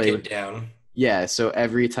break play it with, down. yeah. So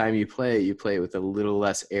every time you play it with a little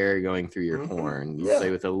less air going through your horn. You play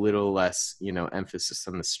Yeah. with a little less, emphasis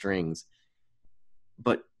on the strings.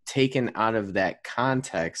 But taken out of that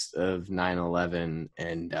context of 9/11,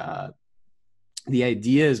 and the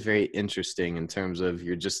idea is very interesting in terms of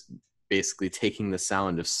you're just basically taking the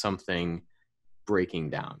sound of something breaking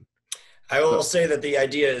down. I will So, say that the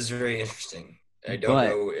idea is very interesting. I don't but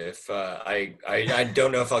know if I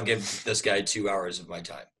don't know if I'll give this guy 2 hours of my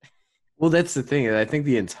time. well, that's the thing. I think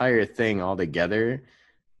the entire thing altogether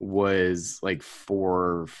was like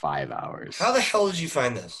 4 or 5 hours. How the hell did you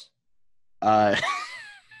find this? I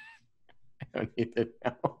don't need to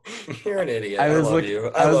know. You're an idiot. I I was love looking. you.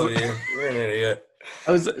 I was. Love you. You're an idiot.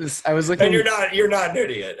 I was looking. And you're not an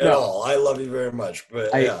idiot at No. all. I love you very much.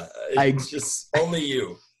 But yeah, it's just only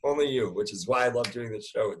you, which is why I love doing this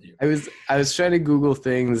show with you. I was trying to Google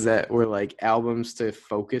things that were like albums to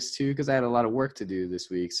focus to, because I had a lot of work to do this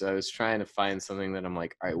week. So I was trying to find something that I'm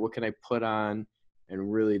like, all right, what can I put on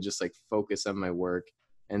and really just like focus on my work?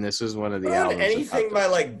 And this was one of the albums. Anything by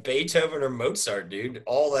like Beethoven or Mozart, dude.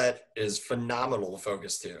 All that is phenomenal to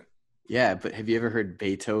focus to. Yeah, but have you ever heard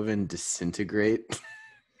Beethoven Disintegrate?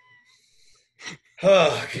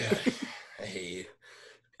 Oh god, I hate you.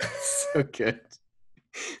 So good.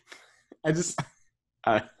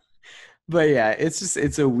 But yeah,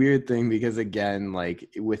 it's a weird thing because, again, like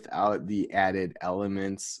without the added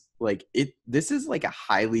elements, like this is like a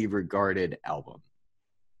highly regarded album.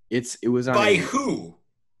 It was on by who?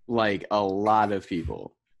 Like a lot of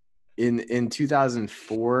people. In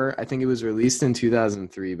 2004, I think it was released in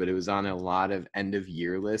 2003, but it was on a lot of end of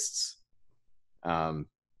year lists. And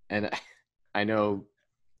I know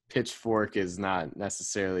Pitchfork is not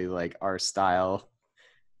necessarily like our style,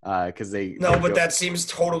 because but that seems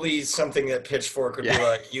totally something that Pitchfork would be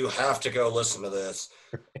like, you have to go listen to this.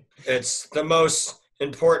 It's the most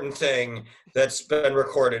important thing that's been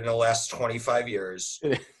recorded in the last 25 years.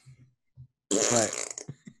 Right.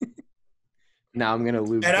 Now I'm gonna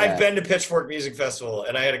loop. And I've been to Pitchfork Music Festival,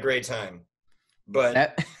 and I had a great time.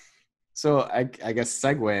 But so I guess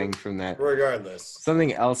segueing from that, regardless,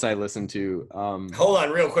 something else I listened to. Hold on,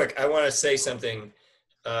 real quick. I want to say something.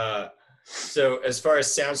 So as far as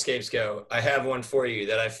soundscapes go, I have one for you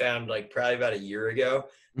that I found like probably about a year ago.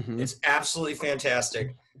 Mm-hmm. It's absolutely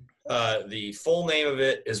fantastic. The full name of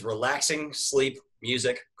it is Relaxing Sleep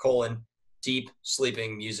Music, Deep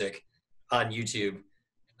Sleeping Music on YouTube.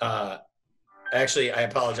 Actually, I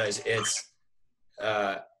apologize. It's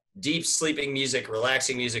Deep Sleeping Music,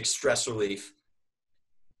 Relaxing Music, Stress Relief.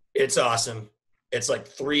 It's awesome. It's like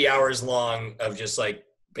 3 hours long of just like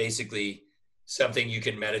basically something you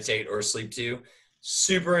can meditate or sleep to.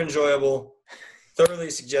 Super enjoyable. Thoroughly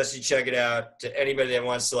suggest you check it out to anybody that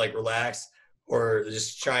wants to like relax or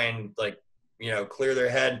just try and like, clear their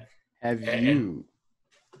head. Have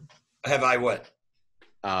I what?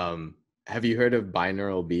 Have you heard of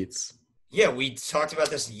binaural beats? Yeah, we talked about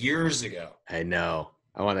this years ago. I know.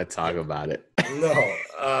 I want to talk about it. No,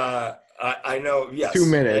 I know. Yes. 2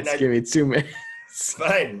 minutes. Give me 2 minutes.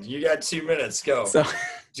 Fine. You got 2 minutes. Go.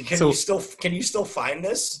 Can you still find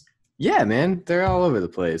this? Yeah, man. They're all over the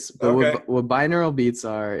place. But okay. what binaural beats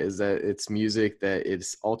are is that it's music that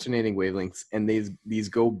it's alternating wavelengths, and these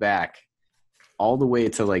go back all the way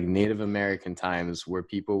to like Native American times, where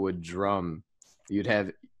people would drum. You'd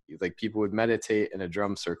have like people would meditate in a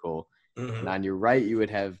drum circle. Mm-hmm. And on your right, you would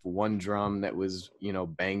have one drum that was,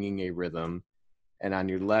 banging a rhythm. And on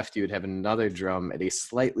your left, you would have another drum at a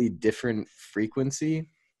slightly different frequency.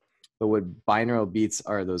 But what binaural beats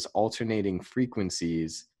are, those alternating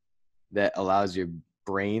frequencies that allows your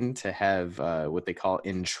brain to have what they call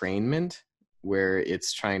entrainment, where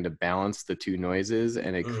it's trying to balance the two noises,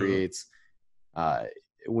 and it creates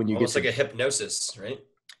when you almost get like a hypnosis, right?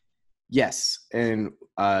 Yes, and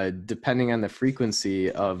depending on the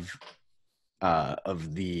frequency of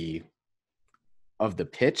the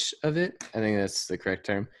pitch of it, I think that's the correct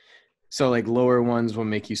term. So like lower ones will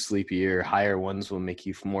make you sleepier, higher ones will make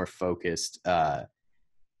you more focused.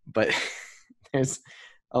 But there's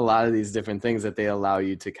a lot of these different things that they allow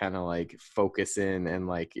you to kind of like focus in, and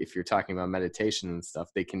like if you're talking about meditation and stuff,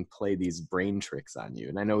 they can play these brain tricks on you.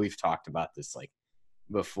 And I know we've talked about this like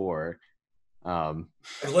before. I've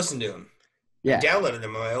listened to them. Yeah, I downloaded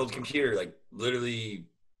them on my old computer, like literally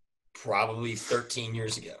probably 13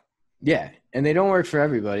 years ago. Yeah, and they don't work for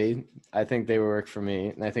everybody. I think they work for me,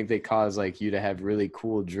 and I think they cause like you to have really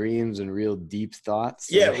cool dreams and real deep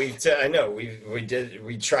thoughts. Yeah, And I know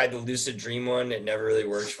we tried the lucid dream one. It never really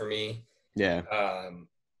worked for me. yeah, Um,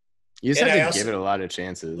 you just and have I to also give it a lot of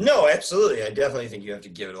chances. no, absolutely. I definitely think you have to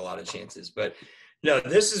give it a lot of chances. But no,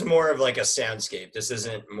 this is more of like a soundscape. This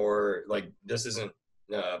isn't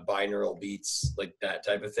binaural beats like that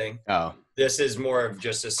type of thing. Oh, This is more of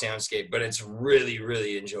just a soundscape, but it's really,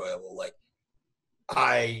 really enjoyable. Like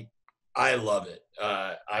I I love it.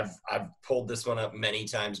 I've pulled this one up many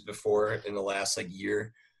times before in the last like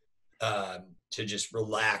year to just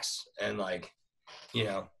relax and like you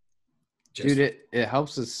know dude, just it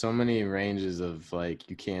helps with so many ranges of like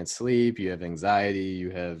you can't sleep, you have anxiety, you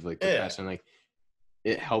have like yeah. depression. Like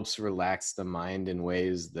it helps relax the mind in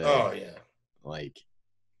ways that Oh yeah. like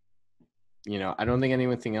I don't think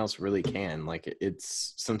anything else really can. Like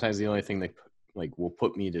it's sometimes the only thing that like will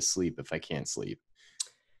put me to sleep if I can't sleep.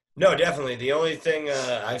 No, definitely. The only thing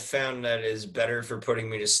I found that is better for putting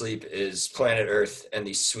me to sleep is Planet Earth and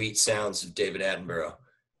the sweet sounds of David Attenborough.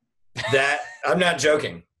 That I'm not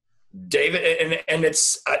joking. David, and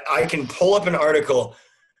I can pull up an article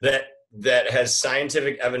that has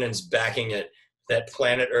scientific evidence backing it that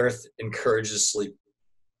Planet Earth encourages sleep.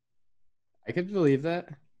 I could believe that.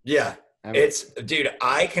 Yeah, I'm, it's dude.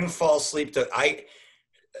 I can fall asleep to I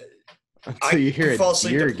until you hear can a fall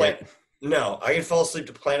asleep to deer planet. get. No, I can fall asleep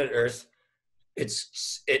to Planet Earth. It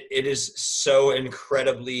is so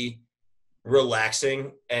incredibly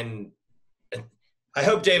relaxing, and I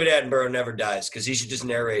hope David Attenborough never dies because he should just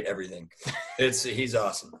narrate everything. He's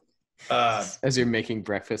awesome. As you're making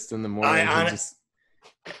breakfast in the I morning, on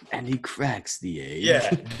and he cracks the Yeah,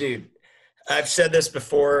 egg. dude. I've said this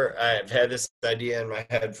before. I've had this idea in my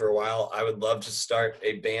head for a while. I would love to start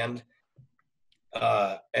a band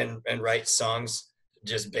and write songs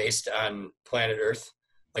just based on planet Earth,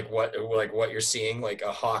 like what you're seeing, like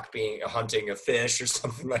a hawk being hunting a fish or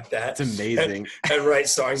something like It's that, and, amazing. and write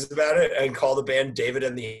songs about it and call the band David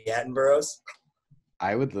and the Attenboroughs.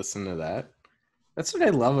 I would listen to that. That's what I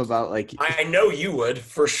love about like I know you would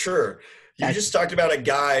for sure. You I, just talked about a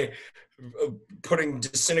guy putting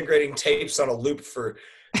disintegrating tapes on a loop for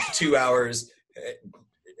 2 hours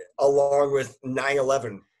along with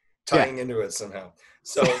 9/11 yeah. tying into it somehow.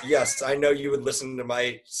 So yes, I know you would listen to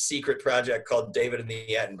my secret project called David and the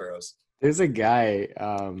Attenboroughs. There's a guy,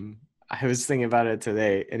 I was thinking about it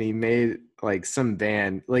today, and he made like some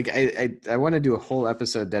band. Like I want to do a whole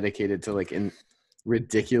episode dedicated to like in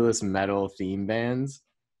ridiculous metal theme bands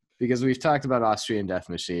because we've talked about Austrian Death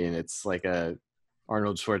Machine. It's like a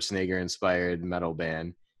Arnold Schwarzenegger inspired metal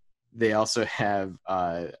band. They also have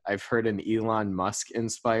I've heard an Elon Musk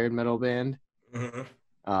inspired metal band.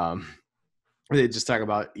 Mm-hmm. Um, they just talk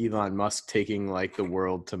about Elon Musk taking like the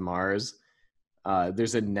world to Mars.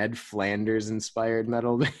 There's a Ned Flanders inspired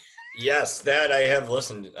metal band. Yes, that I have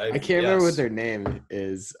listened. I can't remember what Yes. their name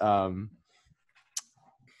is.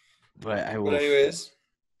 But I But will. anyways,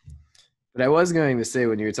 But I was going to say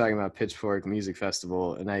when you were talking about Pitchfork Music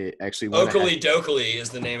Festival, and I actually want to. Oakley Dokley is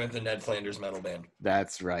the name of the Ned Flanders metal band.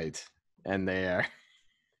 That's right, and they are.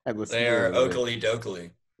 I listened They to a are little bit. Oakley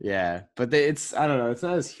Dokley. Yeah, but it's I don't know. It's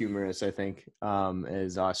not as humorous, I think,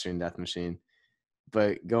 as Austrian Death Machine.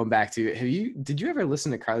 But going back to, did you ever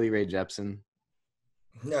listen to Carly Rae Jepsen?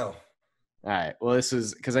 No. All right. Well, this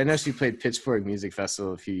was because I know she played Pitchfork Music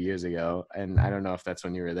Festival a few years ago, and I don't know if that's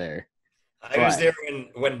when you were there. I was there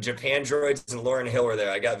when Japan Droids and Lauryn Hill were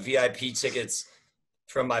there. I got VIP tickets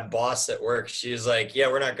from my boss at work. She was like, "Yeah,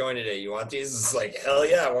 we're not going today. You want these?" It's like, "Hell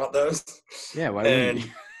yeah, I want those." Yeah, why wouldn't And you?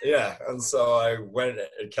 yeah, and so I went.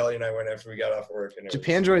 Kelly and I went after we got off work, and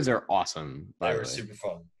Japan Droids are awesome, by they the were way. super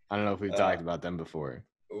fun. I don't know if we've talked about them before.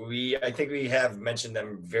 I think we have mentioned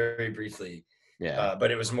them very briefly. Yeah. But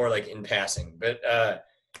it was more like in passing. But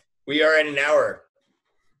we are in an hour.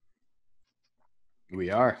 We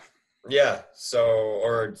are. Yeah. So,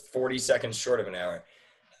 or 40 seconds short of an hour.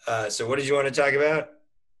 So what did you want to talk about?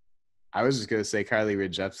 I was just going to say Carly Rae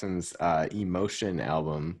Jepsen's Emotion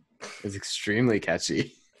album is extremely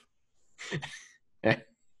catchy.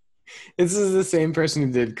 This is the same person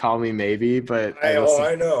who did Call Me Maybe, but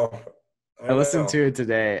I know. I listened to it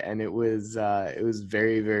today, and it was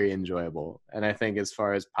very, very enjoyable. And I think as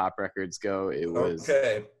far as pop records go, it was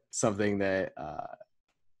something that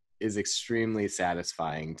is extremely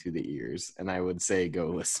satisfying to the ears. And I would say go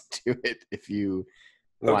listen to it if you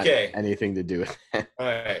want anything to do with it. All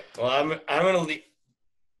right. Well, I'm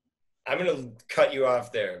gonna cut you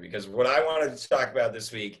off there because what I wanted to talk about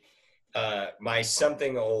this week, my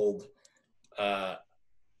something old,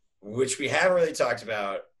 which we haven't really talked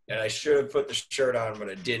about, and I should have put the shirt on, but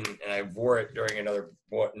I didn't, and I wore it during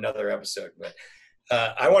another episode. But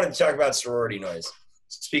I wanted to talk about Sorority Noise.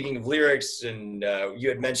 Speaking of lyrics, and you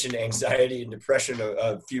had mentioned anxiety and depression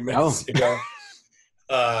a few minutes ago.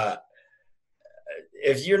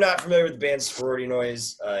 If you're not familiar with the band Sorority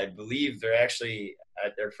Noise, I believe they're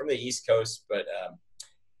from the East Coast, but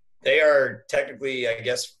they are technically, I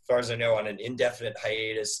guess, as far as I know, on an indefinite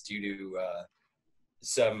hiatus due to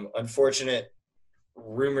some unfortunate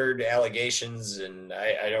rumored allegations, and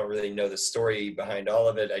I don't really know the story behind all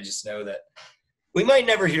of it. I just know that we might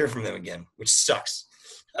never hear from them again, which sucks.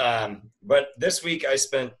 But this week I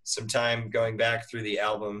spent some time going back through the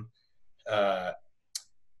album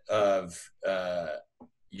of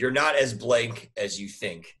You're Not As Blank As You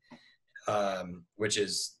Think, which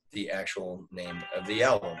is the actual name of the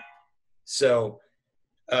album. So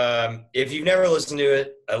if you've never listened to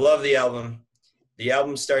it, I love the album. The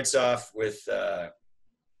album starts off with the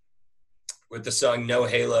song No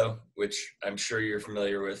Halo, which I'm sure you're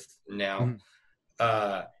familiar with now.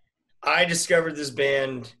 I discovered this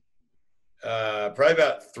band probably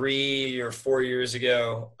about 3 or 4 years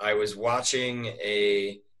ago. I was watching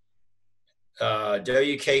a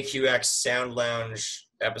WKQX Sound Lounge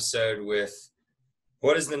episode with,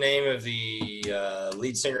 what is the name of the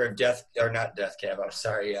lead singer of not Death Cab, I'm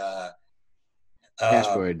sorry.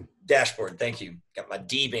 Dashboard, thank you. Got my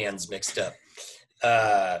D bands mixed up.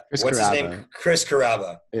 What's his name? Chris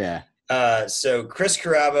Carrabba. Yeah. So Chris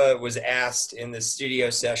Carrabba was asked in the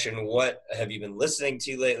studio session, what have you been listening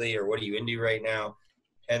to lately, or what are you into right now?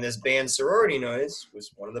 And this band Sorority Noise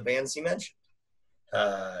was one of the bands he mentioned.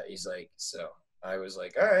 He's like, so I was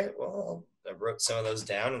like, all right, well, I wrote some of those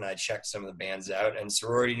down and I checked some of the bands out, and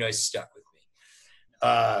Sorority Noise stuck with me.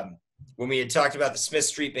 When we had talked about the Smith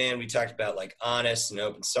Street Band, we talked about like honest and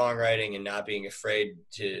open songwriting and not being afraid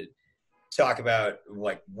to talk about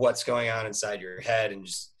like what's going on inside your head, and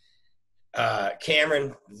just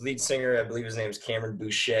Cameron, lead singer, I believe his name is Cameron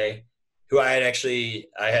Boucher, who I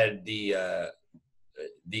had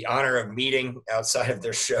the honor of meeting outside of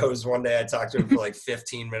their shows one day. I talked to him for like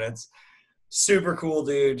 15 minutes. Super cool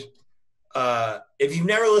dude. If you've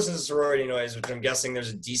never listened to Sorority Noise, which I'm guessing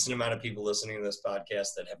there's a decent amount of people listening to this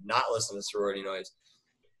podcast that have not listened to Sorority Noise,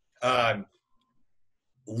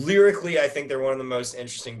 lyrically, I think they're one of the most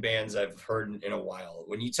interesting bands I've heard in a while.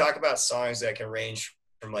 When you talk about songs that can range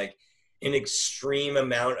from like an extreme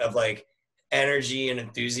amount of like energy and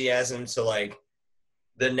enthusiasm to like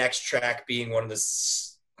the next track being one of the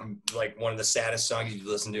saddest songs you've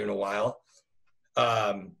listened to in a while.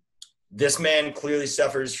 This man clearly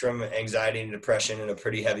suffers from anxiety and depression in a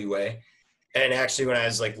pretty heavy way. And actually, when I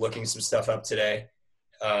was like looking some stuff up today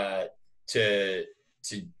to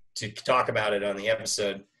talk about it on the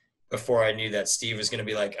episode, before I knew that Steve was going to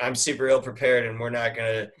be like, I'm super ill prepared and we're not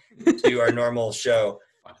going to do our normal show.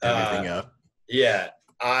 Everything up. Yeah.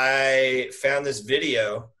 I found this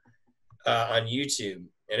video on YouTube.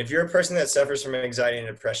 And if you're a person that suffers from anxiety and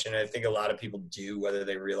depression, I think a lot of people do, whether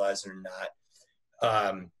they realize it or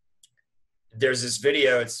not. There's this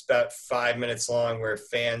video, it's about 5 minutes long, where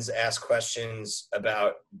fans ask questions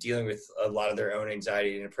about dealing with a lot of their own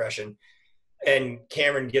anxiety and depression. And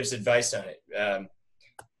Cameron gives advice on it.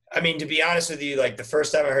 I mean, to be honest with you, like the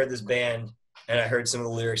first time I heard this band and I heard some of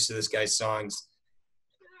the lyrics to this guy's songs,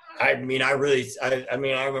 I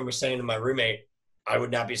remember saying to my roommate, I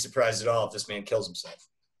would not be surprised at all if this man kills himself.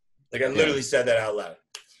 Like I literally said that out loud.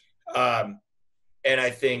 And I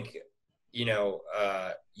think,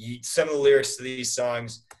 some of the lyrics to these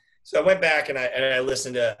songs. So I went back and I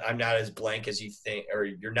listened to I'm Not As Blank As You Think, or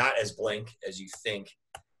You're Not As Blank As You Think,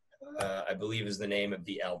 I believe is the name of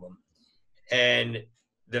the album. And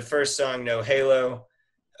the first song, No Halo,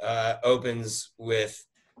 opens with,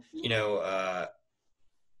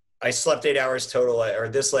 I slept 8 hours total, or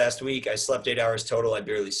this last week, I slept 8 hours total, I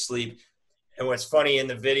barely sleep. And what's funny, in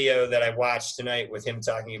the video that I watched tonight with him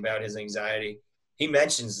talking about his anxiety, he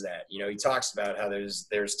mentions that, he talks about how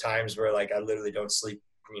there's times where like I literally don't sleep,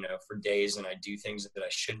 for days, and I do things that I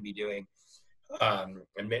shouldn't be doing.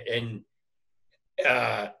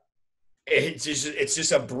 It's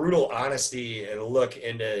just a brutal honesty and a look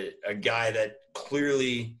into a guy that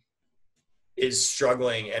clearly is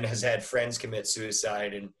struggling and has had friends commit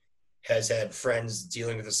suicide and has had friends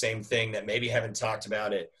dealing with the same thing that maybe haven't talked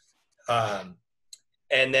about it. And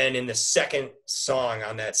then in the second song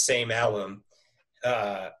on that same album,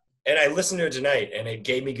 and I listened to it tonight and it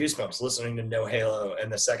gave me goosebumps listening to No Halo.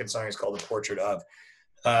 And the second song is called The Portrait Of.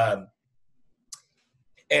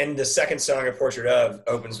 And the second song, A Portrait Of,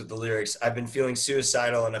 opens with the lyrics, I've been feeling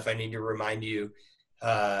suicidal, and if I need to remind you,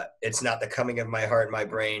 It's not the coming of my heart and my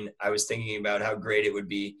brain. I was thinking about how great it would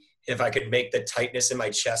be if I could make the tightness in my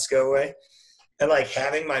chest go away. And like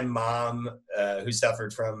having my mom, who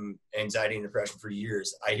suffered from anxiety and depression for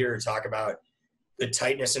years, I hear her talk about the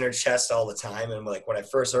tightness in her chest all the time. And like when I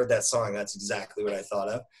first heard that song, that's exactly what I thought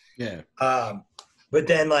of. Yeah. But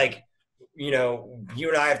then like, you know, you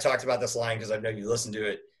and I have talked about this line because I know you listened to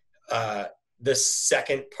it. The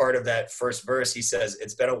second part of that first verse, he says,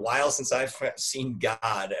 "It's been a while since I've seen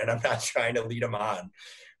God, and I'm not trying to lead him on,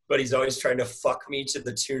 but he's always trying to fuck me to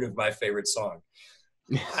the tune of my favorite song."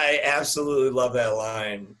 I absolutely love that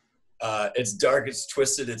line. It's dark, it's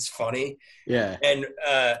twisted, it's funny. Yeah. And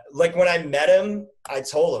like when I met him, I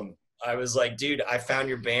told him, I was like, dude, I found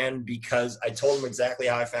your band because I told him exactly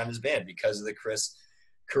how I found his band because of the Chris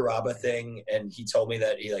Carrabba thing. And he told me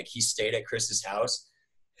that he stayed at Chris's house.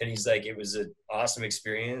 And he's like, it was an awesome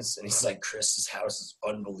experience. And he's like, Chris's house is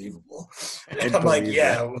unbelievable. And I'm like,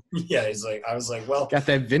 yeah. He's like, I was like, well, got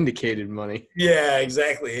that vindicated money. Yeah,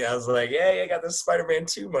 exactly. I was like, yeah, I got this Spider-Man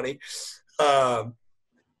 2 money.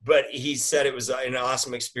 But he said it was an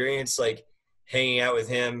awesome experience, like hanging out with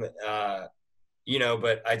him. You know,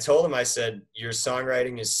 but I told him, I said, your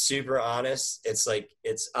songwriting is super honest. It's like,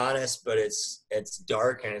 it's honest, but it's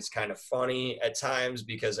dark and it's kind of funny at times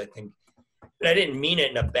because I think, and I didn't mean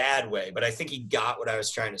it in a bad way, but I think he got what I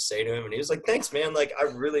was trying to say to him. And he was like, thanks, man. Like, I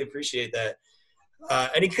really appreciate that.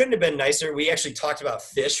 And he couldn't have been nicer. We actually talked about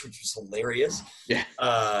Fish, which was hilarious.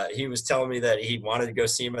 Yeah. He was telling me that he wanted to go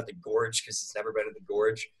see him at the Gorge because he's never been at the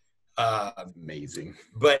Gorge. Amazing.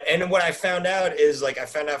 And what I found out is, like, I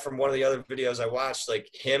found out from one of the other videos I watched, like,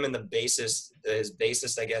 him and the bassist, his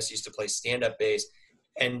bassist, I guess, used to play stand-up bass.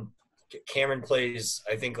 And Cameron plays,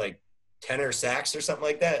 I think, like, tenor sax or something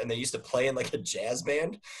like that, and they used to play in like a jazz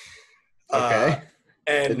band. Okay.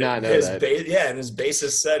 And did not know his that. And his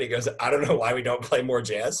bassist said, he goes, I don't know why we don't play more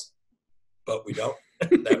jazz, but we don't.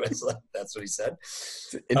 That's what he said.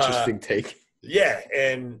 It's an interesting take. Yeah,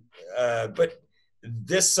 and but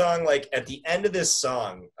this song, like at the end of this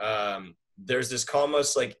song, there's this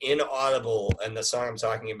almost like inaudible, and the song I'm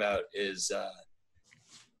talking about is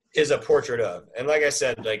a portrait of. And like I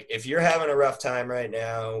said, like if you're having a rough time right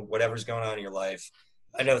now, whatever's going on in your life,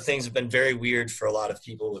 I know things have been very weird for a lot of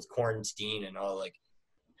people with quarantine and all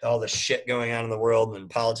the shit going on in the world and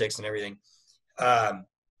politics and everything. But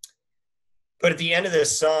at the end of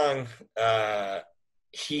this song,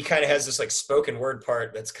 he kind of has this like spoken word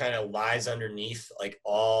part that's kind of lies underneath like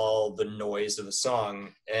all the noise of the song.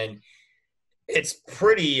 And it's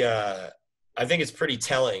pretty, I think it's pretty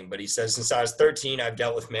telling, but he says, since I was 13, I've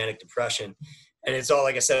dealt with manic depression. And it's all,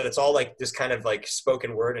 like I said, it's all like this kind of like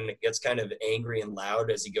spoken word, and it gets kind of angry and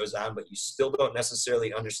loud as he goes on, but you still don't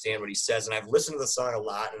necessarily understand what he says. And I've listened to the song a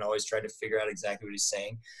lot and always tried to figure out exactly what he's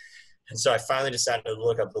saying. And so I finally decided to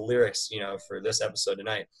look up the lyrics, you know, for this episode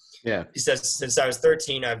tonight. Yeah. He says, since I was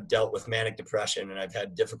 13, I've dealt with manic depression, and I've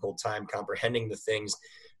had difficult time comprehending the things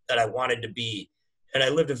that I wanted to be. And I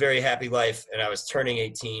lived a very happy life, and I was turning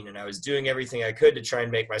 18, and I was doing everything I could to try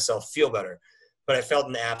and make myself feel better. But I felt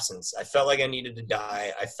an absence. I felt like I needed to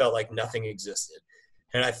die. I felt like nothing existed.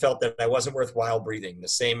 And I felt that I wasn't worthwhile breathing, the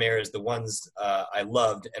same air as the ones I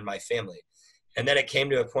loved and my family. And then it came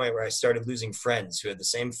to a point where I started losing friends who had the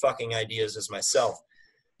same fucking ideas as myself.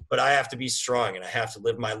 But I have to be strong, and I have to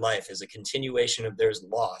live my life as a continuation of theirs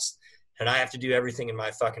lost. And I have to do everything in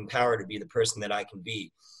my fucking power to be the person that I can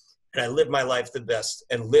be. And I live my life the best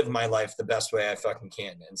way I fucking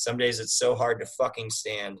can. And some days it's so hard to fucking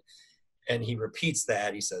stand. And he repeats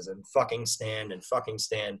that. He says, and fucking stand and fucking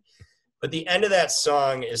stand. But the end of that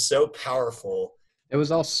song is so powerful. It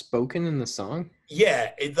was all spoken in the song?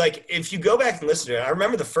 Yeah. Like, if you go back and listen to it, I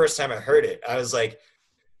remember the first time I heard it, I was like,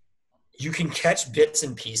 you can catch bits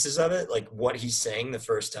and pieces of it, like what he's saying the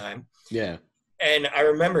first time. Yeah. And I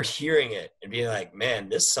remember hearing it and being like, man,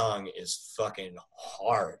 this song is fucking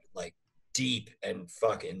hard, like deep and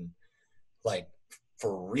fucking like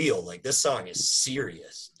for real. Like this song is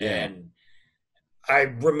serious. Yeah. And I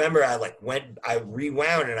remember I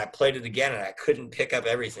rewound and I played it again, and I couldn't pick up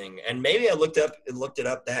everything. And maybe I looked it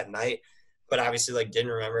up that night, but obviously like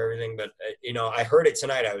didn't remember everything. But you know, I heard it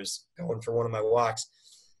tonight. I was going for one of my walks,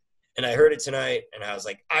 and I heard it tonight, and I was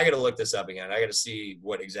like, I got to look this up again. I got to see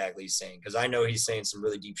what exactly he's saying, because I know he's saying some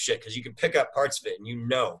really deep shit, because you can pick up parts of it, and you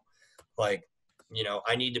know, like, you know,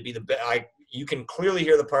 I need to be the best. You can clearly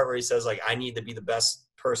hear the part where he says, like, I need to be the best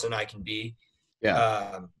person I can be.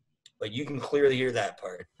 Yeah. Like, you can clearly hear that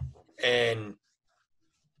part. And,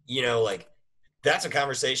 you know, like, that's a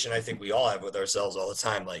conversation I think we all have with ourselves all the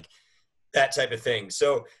time, like, that type of thing.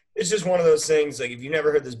 So it's just one of those things, like, if you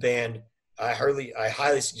never heard this band, I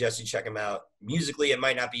highly suggest you check them out. Musically, it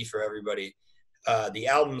might not be for everybody. The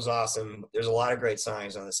album's awesome. There's a lot of great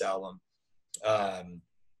songs on this album.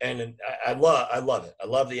 And I love it. I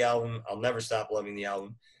love the album. I'll never stop loving the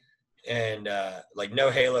album. And like No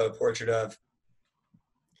Halo, Portrait of,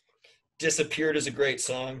 Disappeared is a great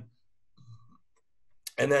song.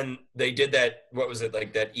 And then they did that, what was it,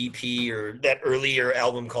 like that EP or that earlier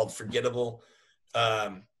album called Forgettable,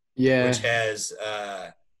 which has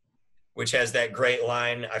that great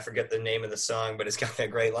line. I forget the name of the song, but it's got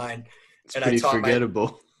that great line. It's pretty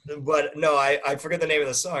forgettable. But no, I forget the name of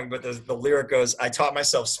the song, but the lyric goes, I taught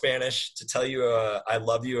myself Spanish to tell you I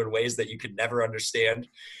love you in ways that you could never understand.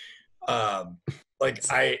 Like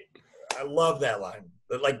I love that line.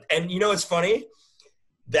 Like, and you know, it's funny.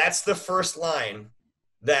 That's the first line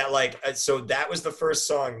that so that was the first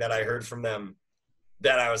song that I heard from them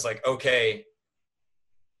that I was like, okay,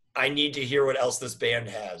 I need to hear what else this band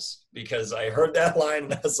has, because I heard that line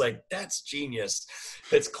and I was like, that's genius.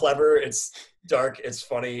 It's clever. It's dark. It's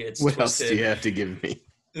funny. It's what twisted. else do you have to give me?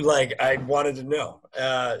 Like, I wanted to know.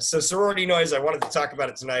 So Sorority Noise, I wanted to talk about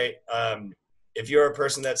it tonight. If you're a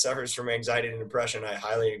person that suffers from anxiety and depression, I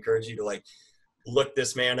highly encourage you to look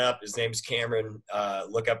this man up. His name's Cameron.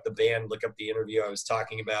 Look up the band, look up the interview I was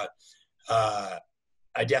talking about.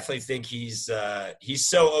 I definitely think he's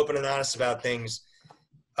so open and honest about things.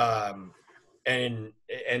 And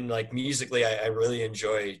like musically, I really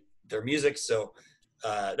enjoy their music. So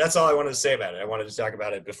that's all I wanted to say about it. I wanted to talk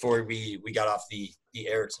about it before we got off the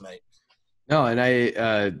air tonight. No, and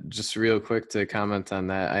I just real quick to comment on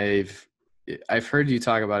that. I've heard you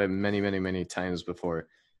talk about it many, many, many times before.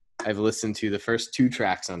 I've listened to the first 2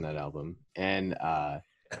 tracks on that album, and I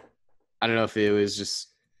don't know if it was just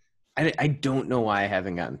I don't know why I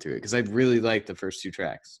haven't gotten through it, because I really like the first 2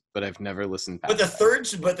 tracks, but I've never listened past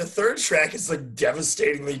But the third track is like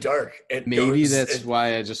devastatingly dark.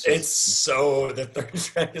 Why I just the third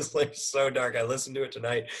track is like so dark. I listened to it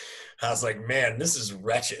tonight. I was like, man, this is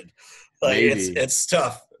wretched. Like it's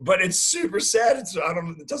tough, but it's super sad.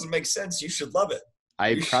 It doesn't make sense. You should love it.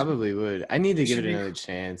 Probably would. I need to give it another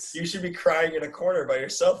chance. You should be crying in a corner by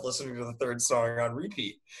yourself listening to the third song on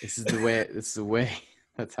repeat. This is the way.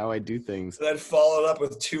 That's how I do things. Then followed up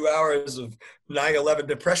with 2 hours of 9/11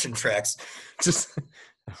 depression tracks. Just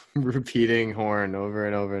repeating Horn over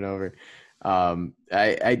and over and over.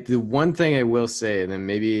 The one thing I will say, and then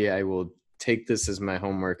maybe I will take this as my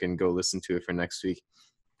homework and go listen to it for next week.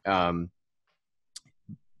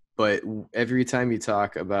 But every time you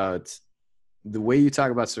talk about the way you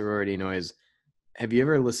talk about Sorority Noise, have you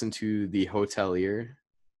ever listened to the Hotelier?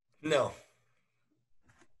 No.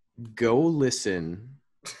 Go listen,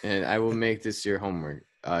 and I will make this your homework.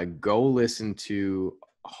 Go listen to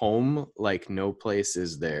Home Like No Place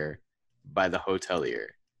Is There by the Hotelier.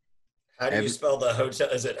 How do you spell the hotel?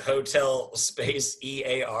 Is it hotel space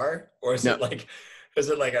EAR? Or is it like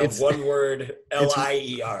a one word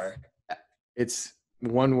LIER? It's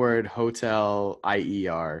one word, hotel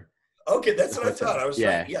IER. Okay, that's what I thought. I was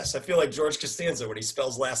right. Yes, I feel like George Costanza when he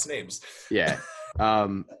spells last names. Yeah.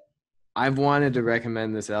 I've wanted to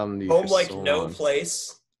recommend this album to you. Home Like No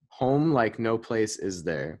Place. Home Like No Place Is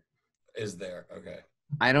There. Is there. Okay.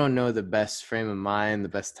 I don't know the best frame of mind, the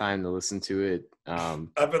best time to listen to it.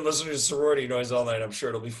 I've been listening to Sorority Noise all night. I'm sure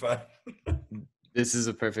it'll be fun. This is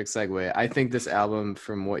a perfect segue. I think this album,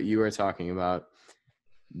 from what you are talking about,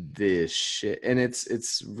 this shit, and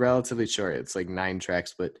it's relatively short. It's like 9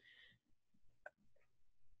 tracks, but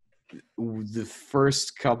the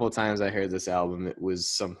first couple of times I heard this album, it was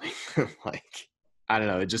something like, I don't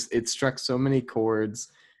know, it struck so many chords,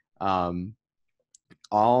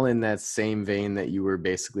 all in that same vein that you were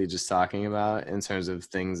basically just talking about in terms of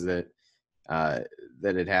things that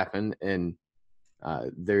had happened. And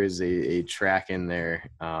there is a track in there,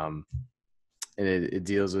 and it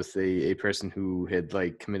deals with a person who had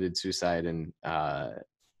committed suicide, and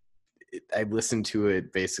I listened to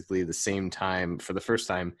it basically the same time for the first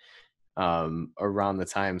time, around the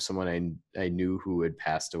time someone I knew who had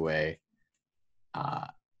passed away,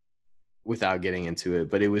 without getting into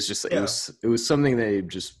it. But it was just, it was something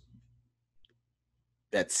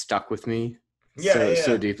that stuck with me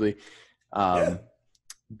so deeply.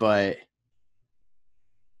 But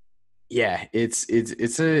yeah, it's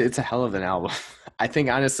a hell of an album. I think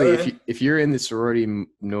honestly, if you're in the Sorority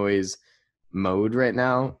Noise mode right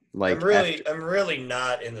now, I'm rarely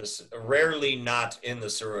not in the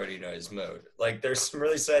Sorority Noise mode. Like, there's some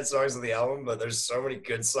really sad songs on the album, but there's so many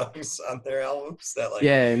good songs on their albums that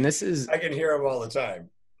and this is, I can hear them all the time.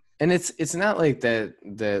 And it's not like that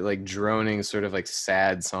like droning sort of like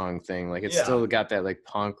sad song thing. Like it's still got that like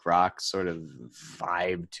punk rock sort of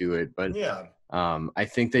vibe to it. But I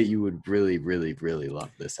think that you would really, really, really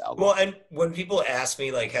love this album. Well, and when people ask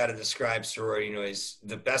me like how to describe sorority noise,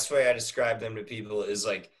 the best way I describe them to people is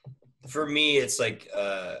like, for me, it's like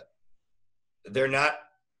they're not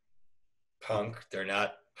punk, they're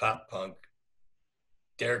not pop punk.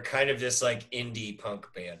 They're kind of this like indie punk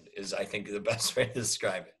band is, I think, the best way to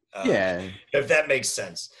describe it. If that makes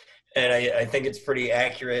sense. And I think it's pretty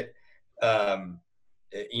accurate.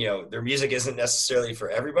 Their music isn't necessarily for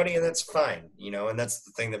everybody, and that's fine, and that's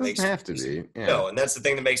the thing that makes have to be. No, and that's the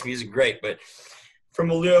thing that makes music great. But from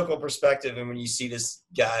a lyrical perspective, and when you see this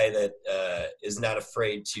guy that is not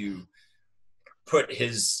afraid to put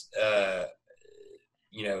his and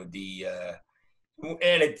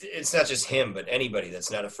it's not just him, but anybody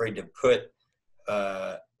that's not afraid to put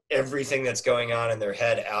everything that's going on in their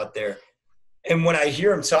head out there. And when I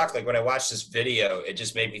hear him talk, like when I watch this video, it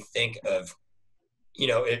just made me think of,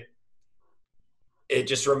 it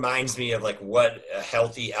just reminds me of like what a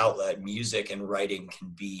healthy outlet music and writing can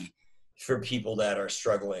be for people that are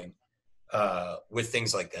struggling with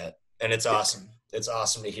things like that. And it's awesome. It's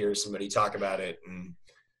awesome to hear somebody talk about it and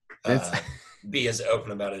be as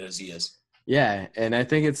open about it as he is. Yeah, and I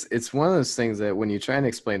think it's one of those things that when you try and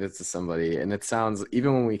explain it to somebody, and it sounds,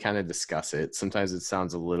 even when we kind of discuss it, sometimes it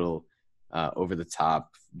sounds a little over the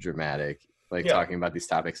top, dramatic, like talking about these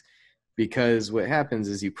topics. Because what happens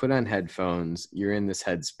is you put on headphones, you're in this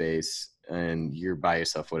headspace, and you're by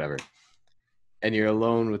yourself, whatever, and you're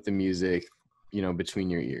alone with the music, between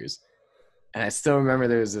your ears. And I still remember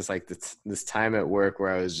there was this time at work where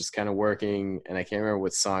I was just kind of working, and I can't remember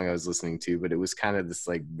what song I was listening to, but it was kind of this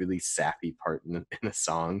like really sappy part in the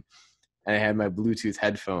song. And I had my Bluetooth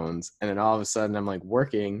headphones, and then all of a sudden I'm like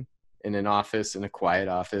working in an office, in a quiet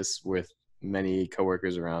office with many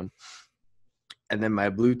coworkers around. And then my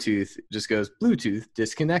Bluetooth just goes, Bluetooth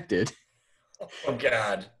disconnected. Oh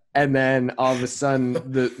God. And then all of a sudden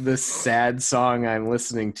the sad song I'm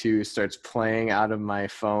listening to starts playing out of my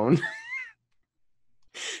phone.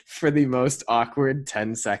 For the most awkward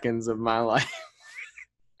 10 seconds of my life.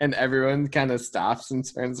 And everyone kind of stops and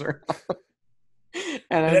turns around.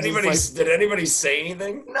 And did anybody say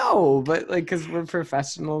anything? No, but like, because we're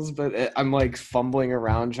professionals, but I'm like fumbling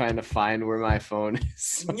around trying to find where my phone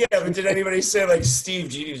is. Yeah, but did anybody say like,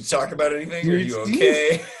 Steve, do you need to talk about anything? Are you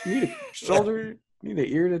okay? You need a shoulder, need an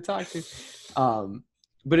ear to talk to.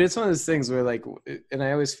 But it's one of those things where like, and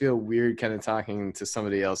I always feel weird kind of talking to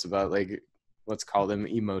somebody else about like, let's call them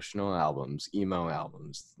emotional albums, emo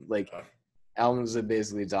albums, like albums that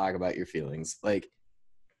basically talk about your feelings. Like,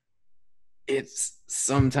 it's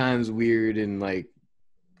sometimes weird and like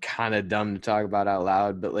kind of dumb to talk about out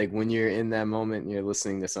loud, but like when you're in that moment and you're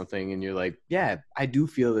listening to something and you're like, yeah, I do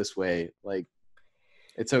feel this way. Like,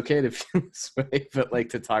 it's okay to feel this way, but like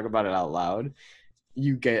to talk about it out loud,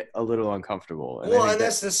 you get a little uncomfortable. And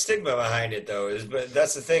that's the stigma behind it, though. But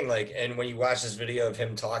that's the thing. Like, and when you watch this video of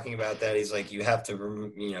him talking about that, he's like, you have to,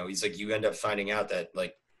 he's like, you end up finding out that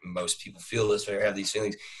like most people feel this way or have these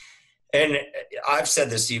feelings. And I've said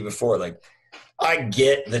this to you before. Like, I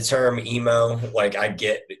get the term emo. Like, I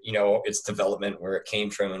get, its development, where it came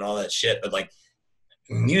from, and all that shit. But like,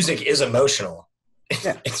 music is emotional.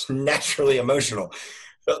 Yeah. It's naturally emotional.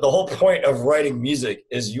 The whole point of writing music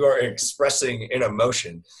is you are expressing an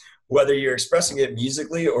emotion, whether you're expressing it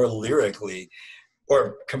musically or lyrically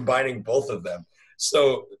or combining both of them.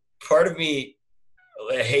 So part of me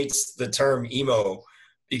hates the term emo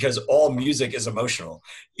because all music is emotional.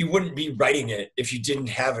 You wouldn't be writing it if you didn't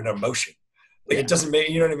have an emotion. Like, it doesn't make,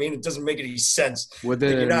 you know what I mean? It doesn't make any sense.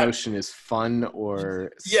 Whether the emotion is fun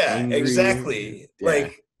or angry. Exactly. Yeah.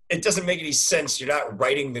 Like, it doesn't make any sense. You're not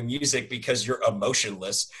writing the music because you're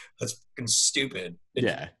emotionless. That's fucking stupid.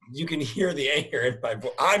 You can hear the anger in my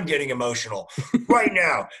voice. I'm getting emotional right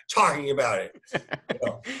now talking about it.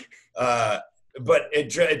 But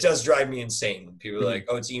it does drive me insane when people are like,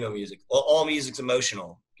 oh, it's emo music. Well, all music's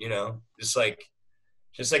emotional, just like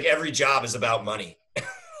every job is about money.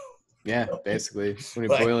 Yeah, basically. When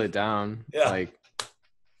you boil it down, like,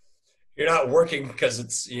 you're not working because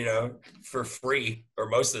it's, for free, or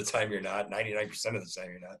most of the time you're not. 99% of the time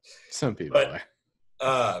you're not. Some people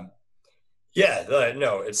are.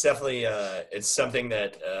 No, it's definitely, it's something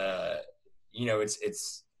that,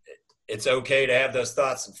 it's okay to have those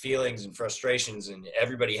thoughts and feelings and frustrations, and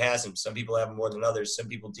everybody has them. Some people have them more than others. Some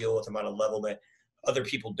people deal with them on a level that other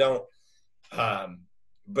people don't.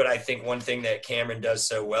 But I think one thing that Cameron does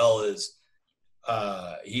so well is,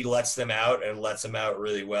 he lets them out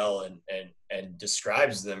really well, and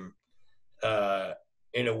describes them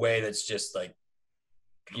in a way that's just like,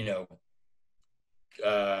 you know,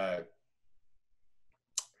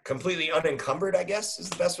 completely unencumbered, I guess is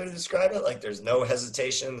the best way to describe it. Like there's no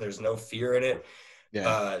hesitation, there's no fear in it.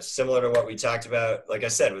 Yeah. Similar to what we talked about, like I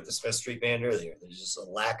said, with the Smith Street Band earlier, there's just a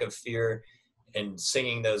lack of fear in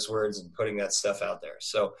singing those words and putting that stuff out there.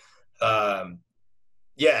 So,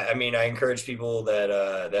 yeah, I mean, I encourage people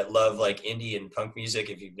that love like indie and punk music.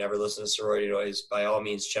 If you've never listened to Sorority Noise, by all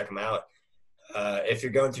means, check them out. If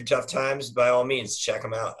you're going through tough times, by all means, check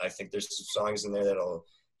them out. I think there's some songs in there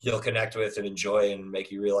you'll connect with and enjoy and make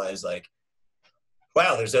you realize like,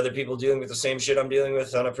 wow, there's other people dealing with the same shit I'm dealing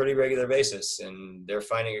with on a pretty regular basis, and they're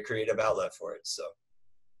finding a creative outlet for it. So,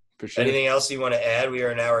 For sure. anything else you want to add? We are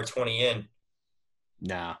an hour 20 in.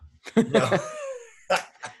 Nah. No.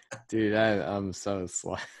 Dude, I'm so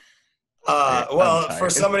slow. Well, for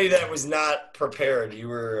somebody that was not prepared, you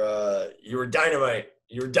were dynamite.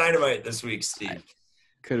 You were dynamite this week, Steve.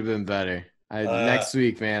 Could have been better. Next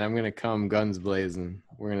week, man, I'm gonna come guns blazing.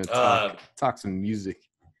 We're gonna talk some music.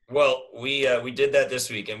 Well, we did that this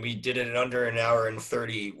week, and we did it in under an hour and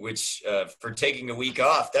 30, which for taking a week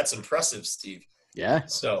off, that's impressive, Steve. Yeah.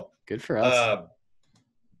 So good for us.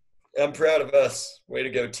 I'm proud of us. Way to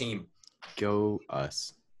go, team. Go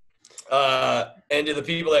us. And to the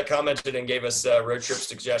people that commented and gave us road trip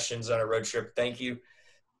suggestions on a road trip, thank you.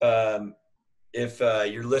 If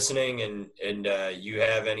you're listening and you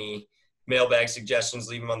have any mailbag suggestions,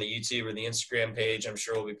 leave them on the YouTube or the Instagram page. I'm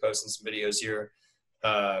sure we'll be posting some videos here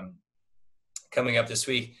coming up this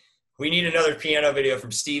week. We need another piano video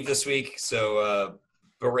from Steve this week, so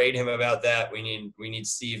berate him about that. We need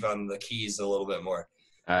Steve on the keys a little bit more.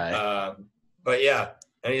 All right. But yeah,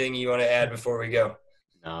 anything you want to add before we go?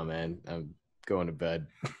 No, man, I'm going to bed.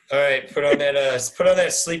 All right, put on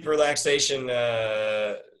that sleep relaxation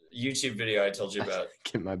YouTube video I told you about.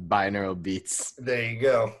 Get my binaural beats. There you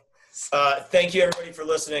go. Thank you everybody for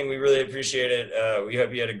listening. We really appreciate it. We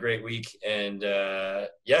hope you had a great week, and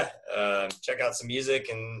check out some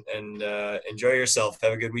music and enjoy yourself.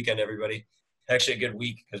 Have a good weekend, everybody. Actually, a good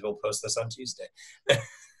week because we'll post this on Tuesday.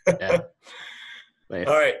 Yeah. Later.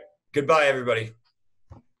 All right. Goodbye, everybody.